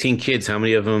 18 kids, how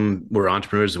many of them were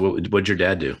entrepreneurs? What'd your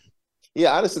dad do?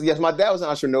 Yeah, honestly, yes, my dad was an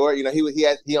entrepreneur. He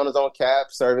owned his own cab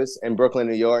service in Brooklyn,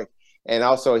 New York, and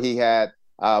also he had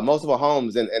multiple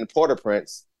homes in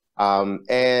Port-au-Prince. My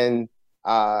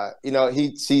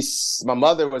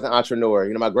mother was an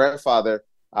entrepreneur. My grandfather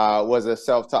was a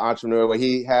self-taught entrepreneur where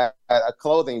he had a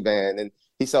clothing brand and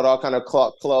he sold all kind of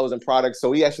clothes and products. So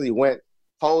we actually went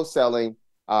wholesaling,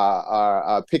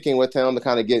 picking with him to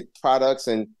kind of get products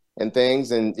and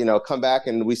things, and come back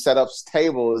and we set up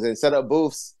tables and set up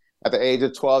booths at the age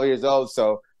of 12 years old.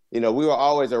 So we were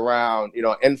always around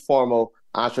informal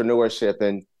entrepreneurship,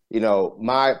 and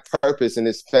my purpose in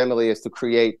this family is to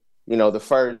create the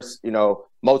first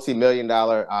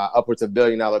multi-million-dollar upwards of $1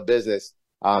 billion business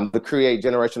to create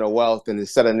generational wealth and to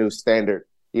set a new standard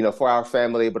for our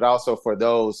family, but also for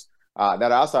those that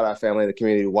are outside our family in the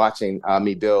community watching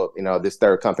me build this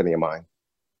third company of mine.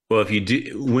 Well, if you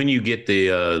do, when you get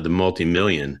the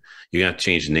multi-million, you have to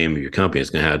change the name of your company. It's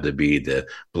going to have to be the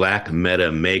Black Meta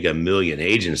Mega Million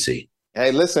Agency.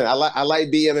 Hey, listen, I like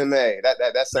BMMA.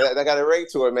 That got a ring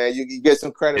to it, man. You get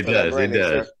some credit for that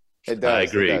branding. It does. I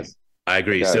agree. I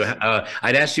agree. So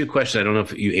I'd ask you a question. I don't know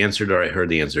if you answered or I heard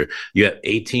the answer. You have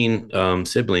 18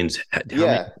 siblings.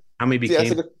 How many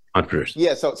became entrepreneurs?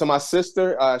 Yeah. So my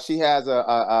sister, she has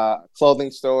a clothing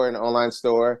store and an online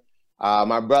store.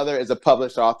 My brother is a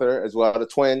published author as well. The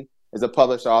twin is a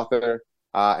published author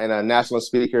and a national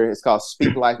speaker. It's called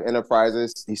Speak Life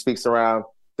Enterprises. He speaks around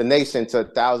the nation to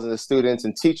thousands of students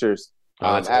and teachers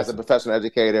as a professional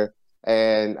educator.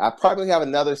 And I probably have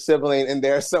another sibling in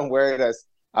there somewhere that's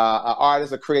an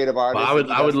artist, a creative artist.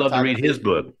 Well, I would love to read his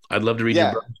book. I'd love to read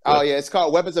your book. Oh, yeah. It's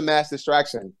called Weapons of Mass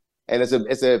Distraction. And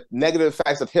it's a negative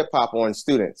effects of hip hop on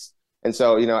students. And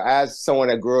so, as someone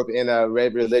that grew up in a very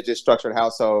religious, structured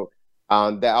household,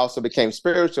 that also became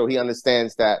spiritual, he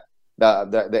understands that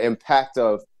the impact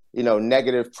of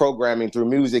negative programming through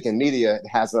music and media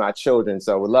has on our children.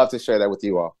 So we'd love to share that with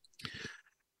you all.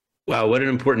 Wow, what an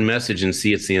important message. And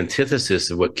see, it's the antithesis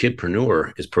of what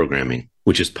Kidpreneur is programming,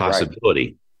 which is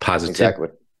possibility,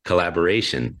 positivity,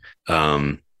 collaboration,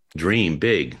 dream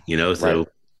big, so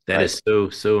that is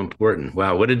so important.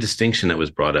 Wow, what a distinction that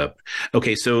was brought up.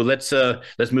 Okay, so let's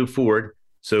move forward.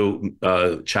 So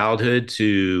childhood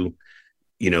to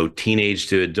teenage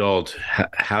to adult,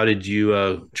 how did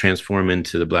you transform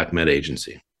into the Black Meta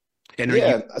Agency? And you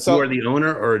are the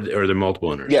owner, or are there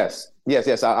multiple owners? Yes.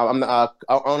 I'm the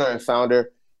owner and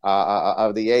founder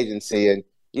of the agency. And,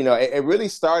 it really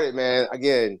started, man,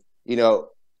 again,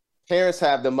 parents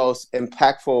have the most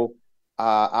impactful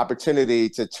opportunity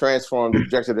to transform the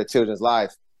trajectory of their children's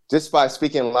life just by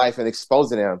speaking life and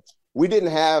exposing them. We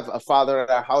didn't have a father in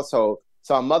our household.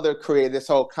 So our mother created this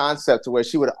whole concept to where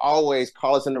she would always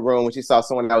call us in the room when she saw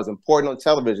someone that was important on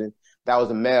television, that was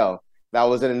a male, that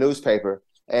was in a newspaper.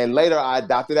 And later I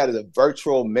adopted that as a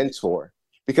virtual mentor.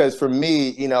 Because for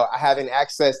me, having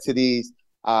access to these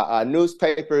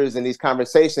newspapers and these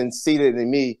conversations seeded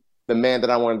in me the man that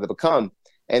I wanted to become.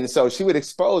 And so she would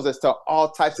expose us to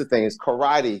all types of things,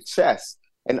 karate, chess,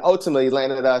 and ultimately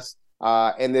landed us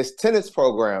in this tennis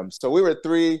program. So we were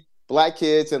 3 Black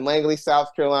kids in Langley,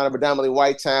 South Carolina, predominantly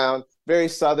white town, very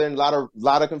Southern, lot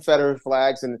of Confederate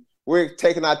flags. And we're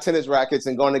taking our tennis rackets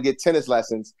and going to get tennis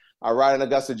lessons right in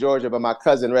Augusta, Georgia, by my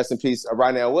cousin, rest in peace,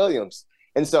 Rynell Williams.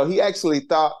 And so he actually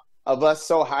thought of us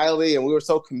so highly, and we were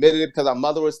so committed because our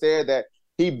mother was there, that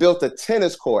he built a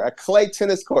tennis court, a clay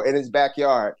tennis court in his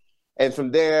backyard. And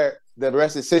from there, the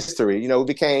rest is history. We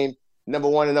became number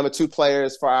 1 and number 2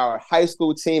 players for our high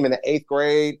school team in the 8th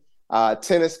grade.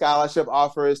 tennis scholarship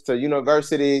offers to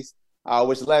universities,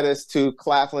 which led us to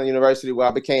Claflin University, where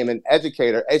I became an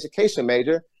education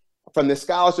major from the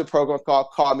scholarship program called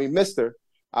Call Me Mister,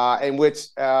 in which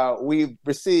we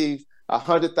received a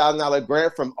 $100,000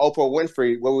 grant from Oprah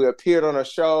Winfrey, where we appeared on a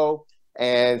show.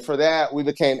 And for that, we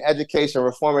became education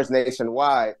reformers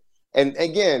nationwide. And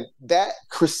again, that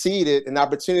preceded an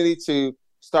opportunity to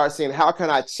start seeing how can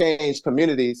I change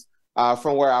communities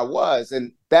from where I was.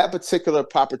 And that particular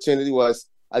opportunity was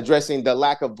addressing the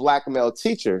lack of Black male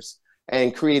teachers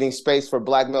and creating space for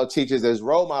Black male teachers as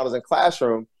role models in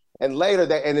classroom. And later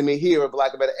that ended me here at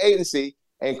Black Better Agency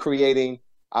and creating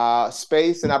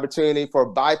space and opportunity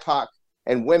for BIPOC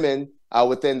and women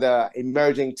within the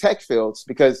emerging tech fields,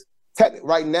 because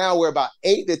right now we're about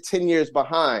 8 to 10 years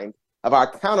behind of our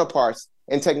counterparts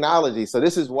in technology. So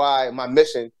this is why my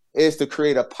mission is to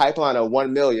create a pipeline of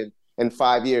 1 million in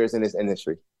 5 years in this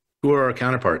industry. Who are our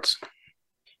counterparts?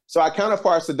 So our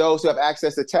counterparts are those who have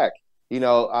access to tech,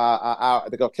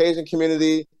 the Caucasian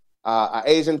community, our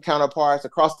Asian counterparts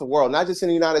across the world, not just in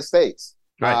the United States,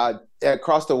 right.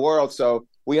 Across the world. So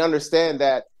we understand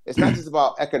that it's not just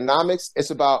about economics, it's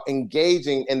about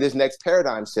engaging in this next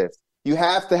paradigm shift. You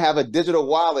have to have a digital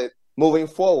wallet moving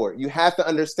forward. You have to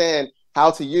understand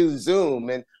how to use Zoom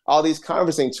and all these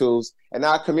conferencing tools. And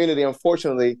our community,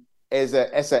 unfortunately, it's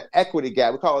an equity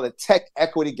gap. We call it a tech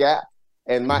equity gap.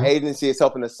 And my agency is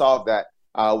helping to solve that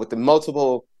with the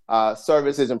multiple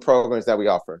services and programs that we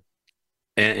offer.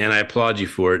 And I applaud you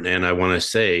for it. And I want to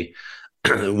say,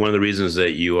 one of the reasons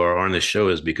that you are on this show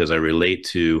is because I relate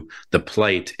to the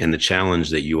plight and the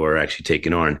challenge that you are actually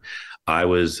taking on.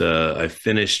 I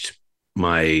finished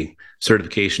my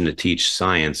certification to teach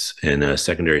science in a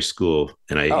secondary school,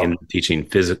 and I ended up teaching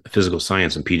physical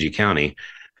science in PG County.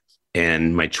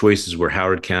 And my choices were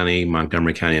Howard County,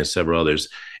 Montgomery County, and several others.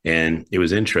 And it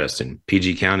was interesting.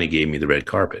 PG County gave me the red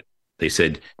carpet. They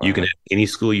said, you can have any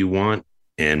school you want.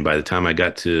 And by the time I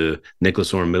got to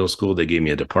Nicholas Orr Middle School, they gave me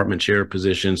a department chair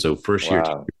position. So first year,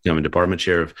 I'm a department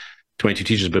chair of 22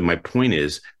 teachers. But my point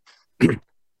is,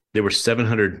 there were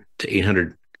 700 to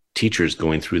 800 teachers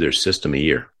going through their system a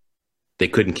year. They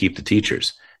couldn't keep the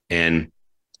teachers. And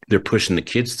they're pushing the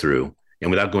kids through.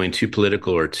 And without going too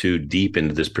political or too deep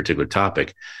into this particular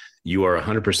topic, you are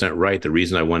 100% right. The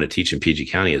reason I want to teach in PG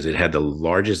County is it had the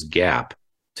largest gap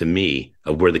to me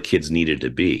of where the kids needed to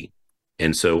be.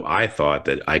 And so I thought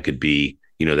that I could be,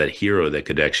 that hero that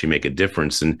could actually make a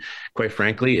difference. And quite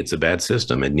frankly, it's a bad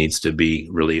system. It needs to be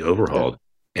really overhauled.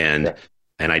 And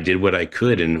I did what I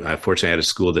could. And fortunately, I had a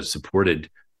school that supported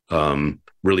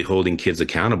really holding kids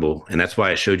accountable. And that's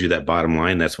why I showed you that bottom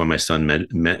line. That's why my son I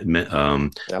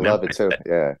love it too.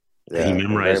 Yeah. He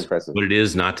memorized what it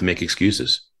is not to make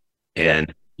excuses.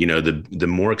 And the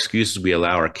more excuses we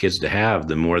allow our kids to have,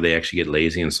 the more they actually get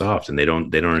lazy and soft, and they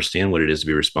don't understand what it is to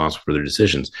be responsible for their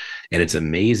decisions. And it's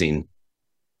amazing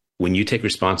when you take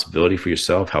responsibility for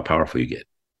yourself, how powerful you get.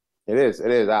 It is.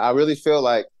 I really feel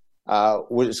like,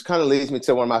 which kind of leads me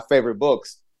to one of my favorite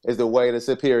books, is The Way to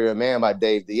Superior Man by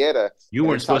Dave Dieta. You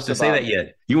weren't supposed to say that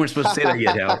yet.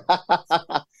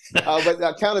 Howard. But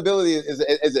accountability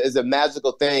is a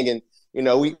magical thing. And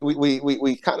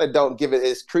we kind of don't give it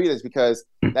its credence, because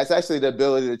that's actually the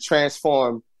ability to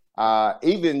transform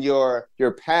even your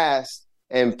past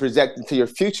and project into your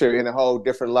future in a whole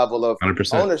different level of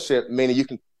 100%. Ownership, meaning you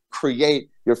can create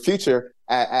your future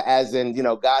as in,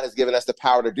 God has given us the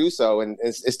power to do so. And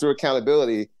it's through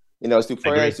accountability, it's through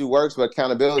prayer, it's through works, but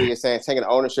accountability is saying, taking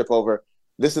ownership over,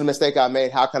 this is a mistake I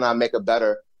made. How can I make a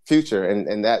better future?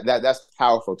 And that's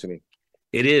powerful to me.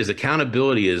 It is.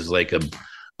 Accountability is like a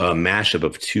mashup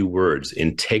of two words,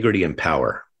 integrity and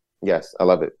power. Yes, I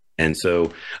love it. And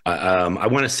so I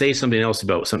want to say something else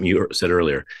about something you said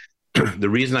earlier. The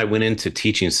reason I went into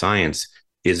teaching science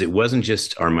is it wasn't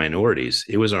just our minorities,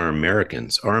 it was our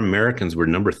Americans. Our Americans were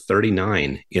number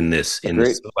 39 in this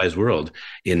civilized world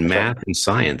in math and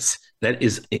science.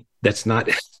 That's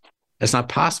not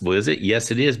possible, is it?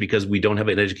 Yes, it is, because we don't have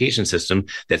an education system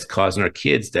that's causing our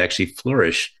kids to actually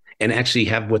flourish and actually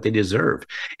have what they deserve.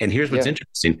 And here's what's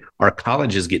interesting. Our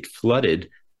colleges get flooded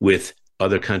with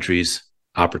other countries'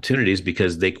 opportunities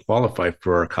because they qualify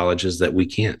for our colleges that we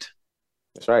can't.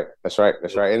 That's right.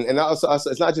 And also,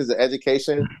 it's not just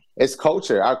education, it's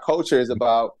culture. Our culture is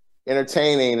about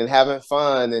entertaining and having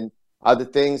fun and other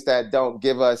things that don't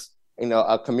give us,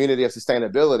 a community of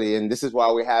sustainability. And this is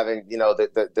why we're having,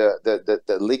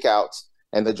 the leak outs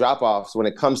and the drop offs when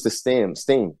it comes to STEAM.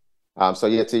 So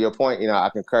to your point, I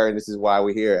concur, and this is why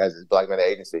we're here as a Black Men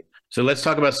Agency. So let's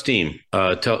talk about STEAM.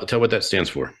 Tell what that stands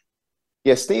for.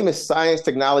 Yeah, STEAM is science,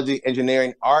 technology,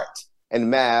 engineering, art,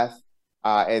 and math.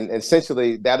 And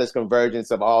essentially that is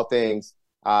convergence of all things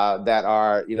that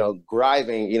are,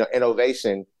 driving,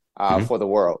 innovation for the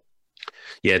world.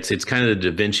 Yeah, it's kind of the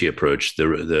Da Vinci approach,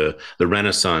 the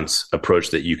Renaissance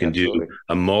approach that you can Absolutely. do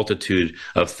a multitude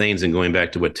of things. And going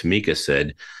back to what Tamika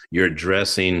said, you're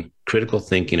addressing critical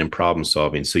thinking and problem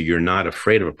solving. So you're not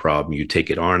afraid of a problem. You take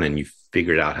it on and you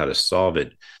figure out how to solve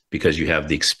it because you have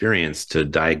the experience to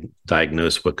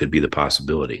diagnose what could be the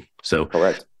possibility. So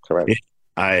Correct.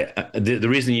 The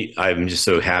reason I'm just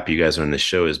so happy you guys are on this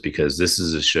show is because this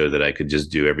is a show that I could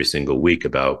just do every single week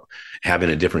about having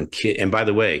a different kid. And by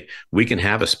the way, we can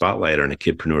have a spotlighter and a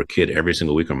kidpreneur kid every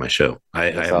single week on my show.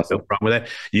 I have awesome. no problem with that.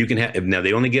 You can have, now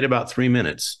they only get about 3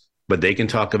 minutes, but they can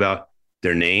talk about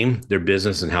their name, their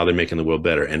business, and how they're making the world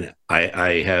better. And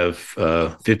I have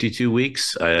 52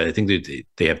 weeks. I think that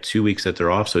they have 2 weeks that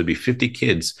they're off. So it'd be 50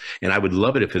 kids. And I would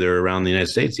love it if they're around the United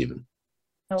States even.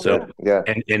 So, yeah.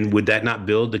 And would that not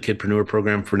build the Kidpreneur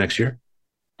program for next year?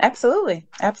 Absolutely.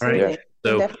 Absolutely. Right.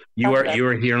 So you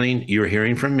are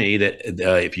hearing from me that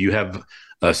if you have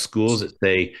schools that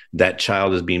say that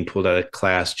child is being pulled out of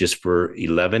class just for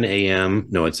 11 a.m.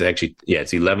 No, it's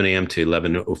 11 a.m. to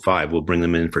 11:05. We'll bring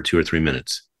them in for 2 or 3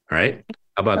 minutes. All right.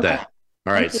 How about that?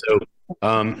 All right. So,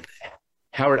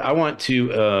 Howard, I want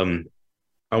to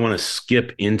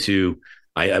skip into.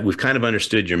 We've kind of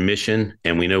understood your mission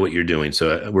and we know what you're doing.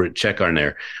 So we're check on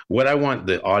there. What I want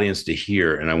the audience to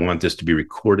hear, and I want this to be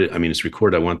recorded. I mean, it's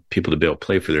recorded. I want people to be able to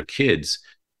play for their kids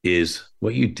is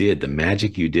what you did, the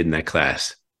magic you did in that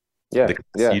class. Yeah.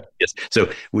 Yes. So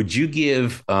would you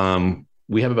give,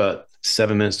 we have about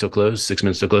 7 minutes till close, 6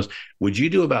 minutes till close. Would you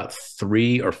do about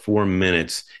 3 or 4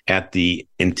 minutes at the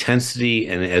intensity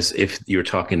and as if you're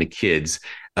talking to kids?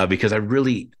 Because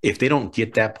if they don't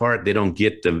get that part, they don't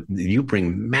get you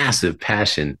bring massive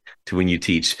passion to when you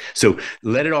teach. So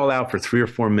let it all out for 3 or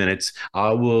 4 minutes.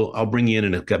 I'll bring you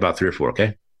in about 3 or 4.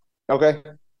 Okay. Okay.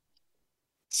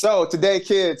 So today,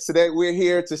 kids, we're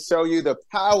here to show you the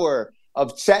power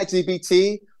of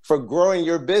ChatGPT for growing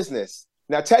your business.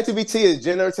 Now, ChatGPT is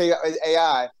generative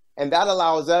AI, and that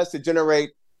allows us to generate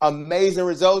amazing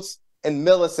results in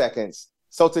milliseconds.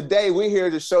 So today we're here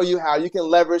to show you how you can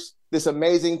leverage this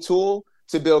amazing tool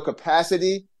to build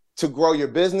capacity, to grow your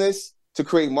business, to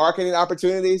create marketing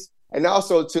opportunities, and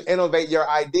also to innovate your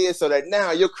ideas so that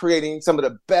now you're creating some of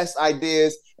the best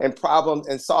ideas and problems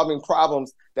and solving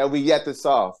problems that we yet to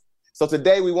solve. So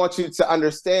today we want you to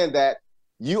understand that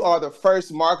you are the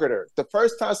first marketer. The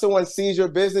first time someone sees your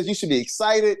business, you should be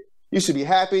excited, you should be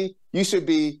happy, you should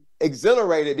be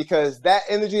exhilarated because that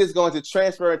energy is going to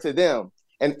transfer into them.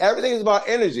 And everything is about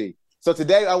energy. So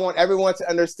today I want everyone to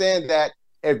understand that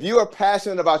if you are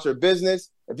passionate about your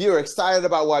business, if you're excited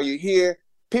about why you're here,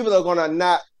 people are going to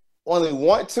not only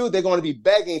want to, they're going to be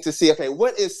begging to see, okay,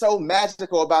 what is so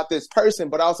magical about this person,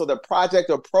 but also the project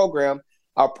or program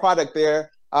or product they're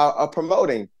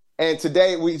promoting. And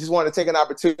today we just want to take an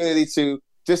opportunity to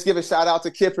just give a shout out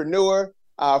to Kidpreneur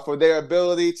for their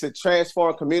ability to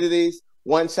transform communities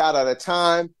one child at a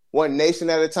time, one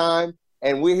nation at a time.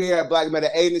 And we're here at Black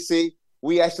Meta Agency.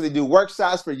 We actually do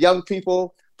workshops for young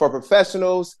people, for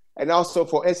professionals, and also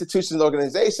for institutions and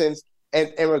organizations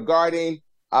and regarding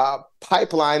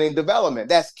pipelining development.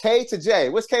 That's K to J.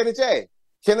 What's K to J?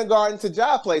 Kindergarten to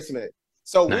job placement.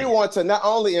 So we want to not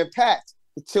only impact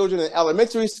the children in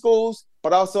elementary schools,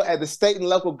 but also at the state and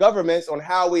local governments on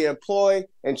how we employ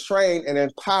and train and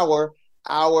empower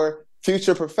our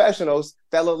future professionals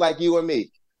that look like you and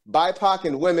me, BIPOC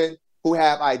and women who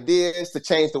have ideas to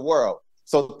change the world.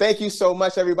 So thank you so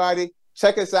much, everybody.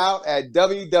 Check us out at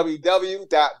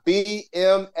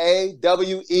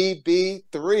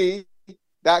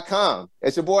www.bmaweb3.com.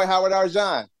 It's your boy, Howard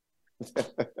Arjan.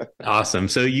 Awesome.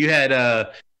 So you had,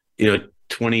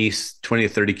 20 to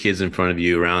 30 kids in front of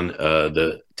you around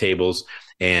the tables.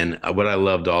 And what I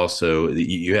loved also,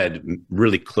 you had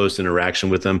really close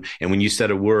interaction with them. And when you said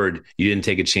a word, you didn't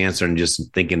take a chance on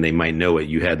just thinking they might know it.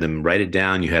 You had them write it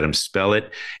down. You had them spell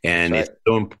it. And It's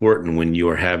so important when you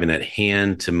are having that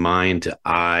hand to mind to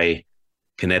eye,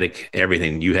 kinetic,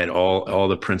 everything. You had all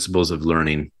the principles of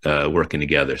learning working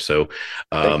together. So,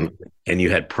 and you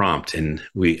had prompt. And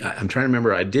I'm trying to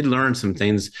remember, I did learn some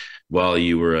things while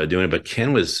you were doing it, but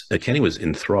Kenny was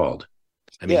enthralled.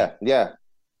 I mean,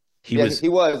 He was.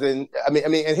 And I mean,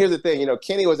 and here's the thing,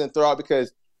 Kenny was enthralled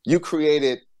because you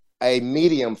created a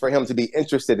medium for him to be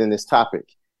interested in this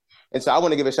topic. And so I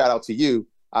want to give a shout out to you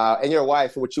and your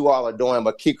wife for what you all are doing,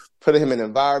 but keep putting him in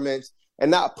environments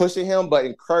and not pushing him, but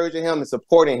encouraging him and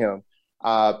supporting him.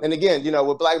 And again,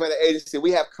 with Black Meta Agency,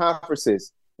 we have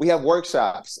conferences, we have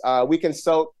workshops, we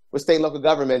consult with state and local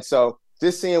governments. So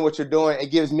just seeing what you're doing,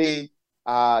 it gives me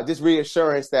just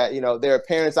reassurance that, there are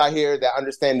parents out here that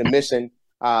understand the mission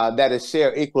that is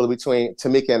shared equally between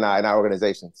Tamika and I and our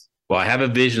organizations. Well, I have a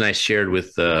vision I shared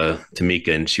with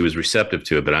Tamika, and she was receptive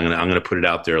to it. But I'm gonna put it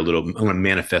out there a little. I'm gonna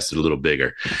manifest it a little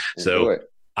bigger. So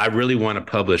I really want to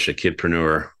publish a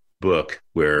kidpreneur book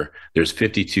where there's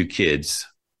 52 kids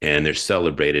and they're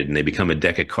celebrated and they become a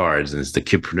deck of cards, and it's the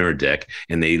kidpreneur deck,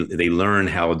 and they learn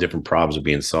how different problems are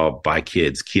being solved by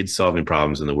kids solving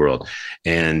problems in the world.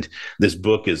 And this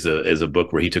book is a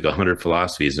book where he took 100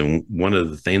 philosophies, and one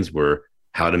of the things were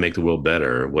how to make the world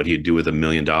better, what do you do with $1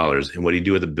 million, and what do you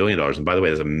do with $1 billion? And by the way,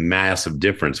 there's a massive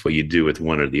difference what you do with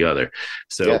one or the other.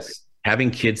 So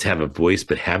having kids have a voice,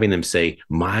 but having them say,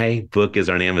 my book is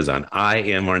on Amazon. I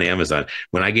am on Amazon.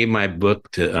 When I gave my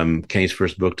book to Kenny's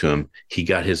first book to him, he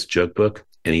got his joke book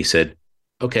and he said,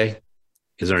 okay,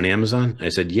 is it on Amazon? I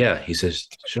said, yeah. He says,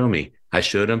 show me. I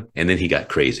showed him, and then he got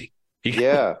crazy.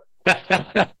 Yeah.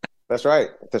 That's right.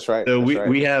 That's right. So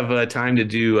we have time to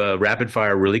do rapid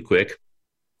fire really quick.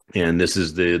 And this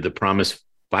is the promise,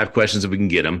 5 questions if we can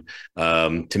get them.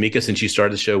 Tamika, since you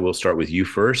started the show, we'll start with you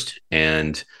first,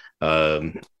 and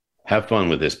have fun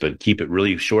with this, but keep it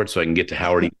really short so I can get to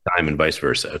Howard each time and vice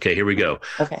versa. Okay, here we go.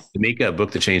 Okay. Tamika, a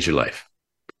book that changed your life.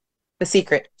 The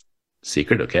Secret.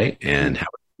 Secret, okay. And Howard,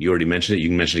 you already mentioned it. You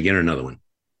can mention it again, or another one.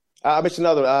 I mentioned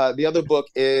another. The other book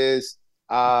is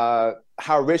How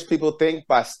Rich People Think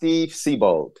by Steve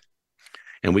Siebold.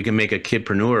 And we can make a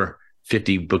kidpreneur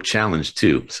 50 book challenge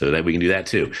too, so that we can do that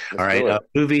too. All right. A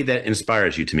movie that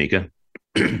inspires you, Tamika.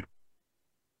 A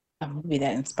movie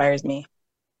that inspires me.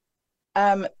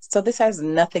 So this has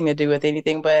nothing to do with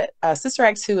anything, but Sister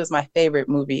Act 2 is my favorite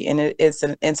movie, and it's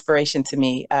an inspiration to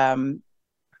me.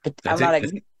 But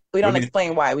we don't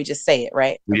explain why. We just say it,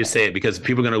 right? We just say it because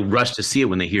people are going to rush to see it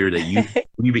when they hear that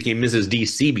you became Mrs.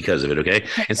 DC because of it. Okay.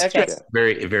 And Sister Act is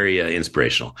very, very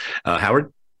inspirational.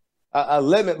 Howard?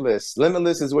 Limitless.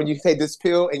 Limitless is when you take this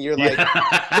pill and you're like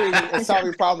and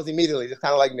solving problems immediately. Just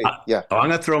kind of like me. Yeah. I'm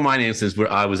going to throw mine in since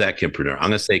I was at Kidpreneur. I'm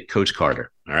going to say Coach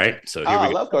Carter. All right. So here we go. I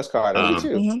love Coach Carter. Me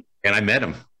too. And I met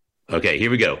him. Okay, here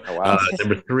we go. Oh, wow.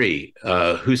 Number 3.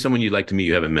 Who's someone you'd like to meet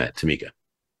you haven't met, Tamika?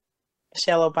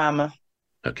 Michelle Obama.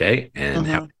 Okay.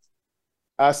 And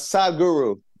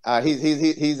Sadhguru.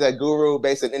 He's a guru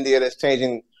based in India that's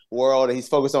changing world, and he's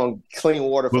focused on clean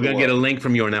water. We're going to get a link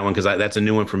from you on that one because that's a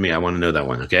new one for me. I want to know that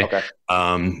one. Okay.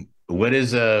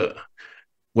 What's a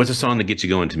song that gets you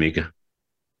going, Tamika?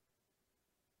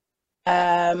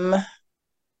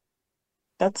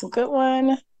 That's a good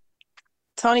one.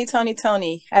 Tony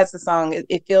has the song.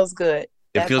 It feels good.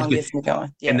 It feels good. Gets me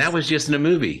going. Yes. And that was just in a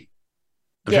movie.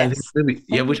 Yes.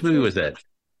 Yeah. Which movie was that?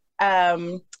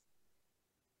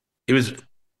 It was.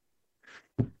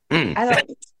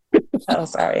 Oh,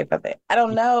 sorry about that. I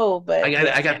don't know, but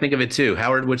I got to think of it too.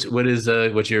 Howard, what's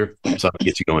your song that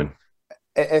gets you going?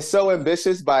 It's So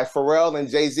Ambitious by Pharrell and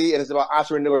Jay-Z, and it's about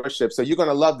entrepreneurship. So you're going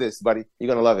to love this, buddy. You're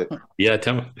going to love it. Yeah,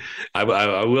 tell me. I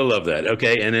will love that.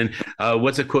 Okay, and then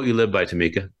what's a quote you live by,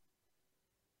 Tamika?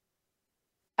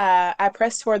 I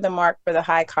press toward the mark for the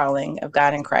high calling of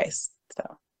God in Christ.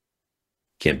 So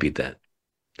can't beat that.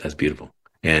 That's beautiful.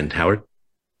 And Howard?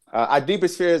 Our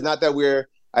deepest fear is not that we're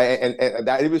and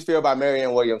that deepest fear by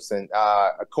Marianne Williamson,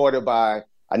 quoted by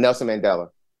Nelson Mandela.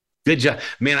 Good job,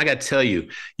 man. I got to tell you,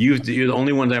 you're the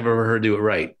only one I've ever heard do it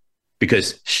right,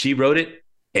 because she wrote it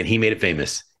and he made it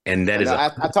famous. And that I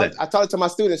taught it to my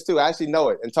students too. I actually know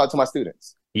it and taught it to my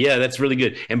students. Yeah, that's really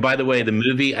good. And by the way, the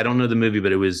movie, I don't know the movie,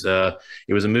 but it was a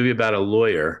movie about a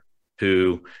lawyer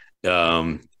who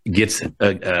gets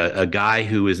a guy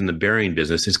who is in the burying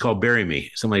business. It's called Bury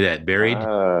Me, something like that. Buried.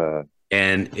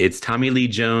 And it's Tommy Lee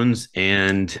Jones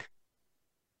and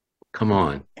come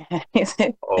on.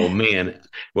 Oh, man.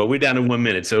 Well, we're down to 1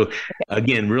 minute. So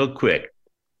again, real quick,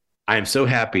 I am so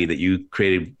happy that you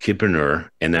created Kidpreneur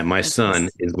and that my son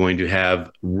is going to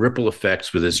have ripple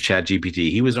effects with his ChatGPT.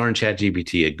 He was on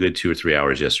ChatGPT a good 2 or 3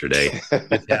 hours yesterday,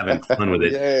 just having fun with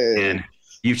it. Yay. And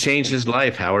you've changed his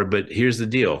life, Howard, but here's the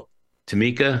deal.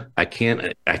 Tamika, I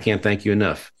can't thank you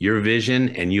enough. Your vision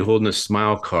and you holding a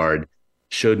smile card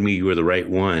showed me you were the right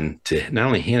one to not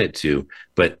only hand it to,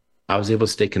 but I was able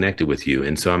to stay connected with you.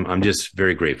 And so I'm just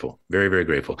very grateful, very, very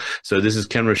grateful. So this is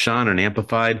Ken Rochon on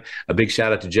Amplified. A big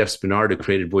shout out to Jeff Spinard, who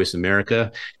created Voice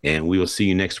America. And we will see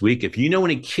you next week. If you know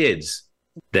any kids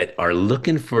that are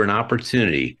looking for an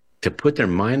opportunity to put their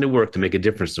mind to work to make a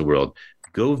difference in the world,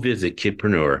 go visit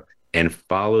Kidpreneur and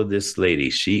follow this lady.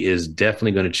 She is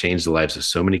definitely going to change the lives of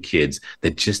so many kids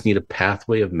that just need a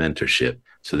pathway of mentorship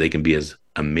so they can be as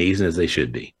amazing as they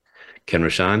should be. Ken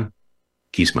Rochon,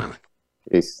 keep smiling.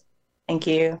 Peace. Thank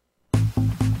you.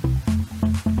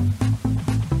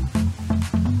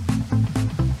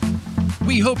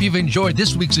 hope you've enjoyed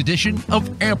this week's edition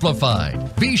of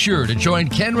Amplified. Be sure to join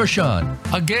Ken Rochon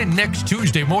again next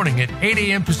Tuesday morning at 8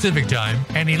 a.m. Pacific Time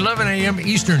and 11 a.m.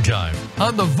 Eastern Time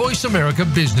on the Voice America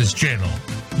Business Channel.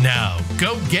 Now,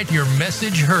 go get your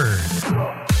message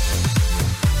heard.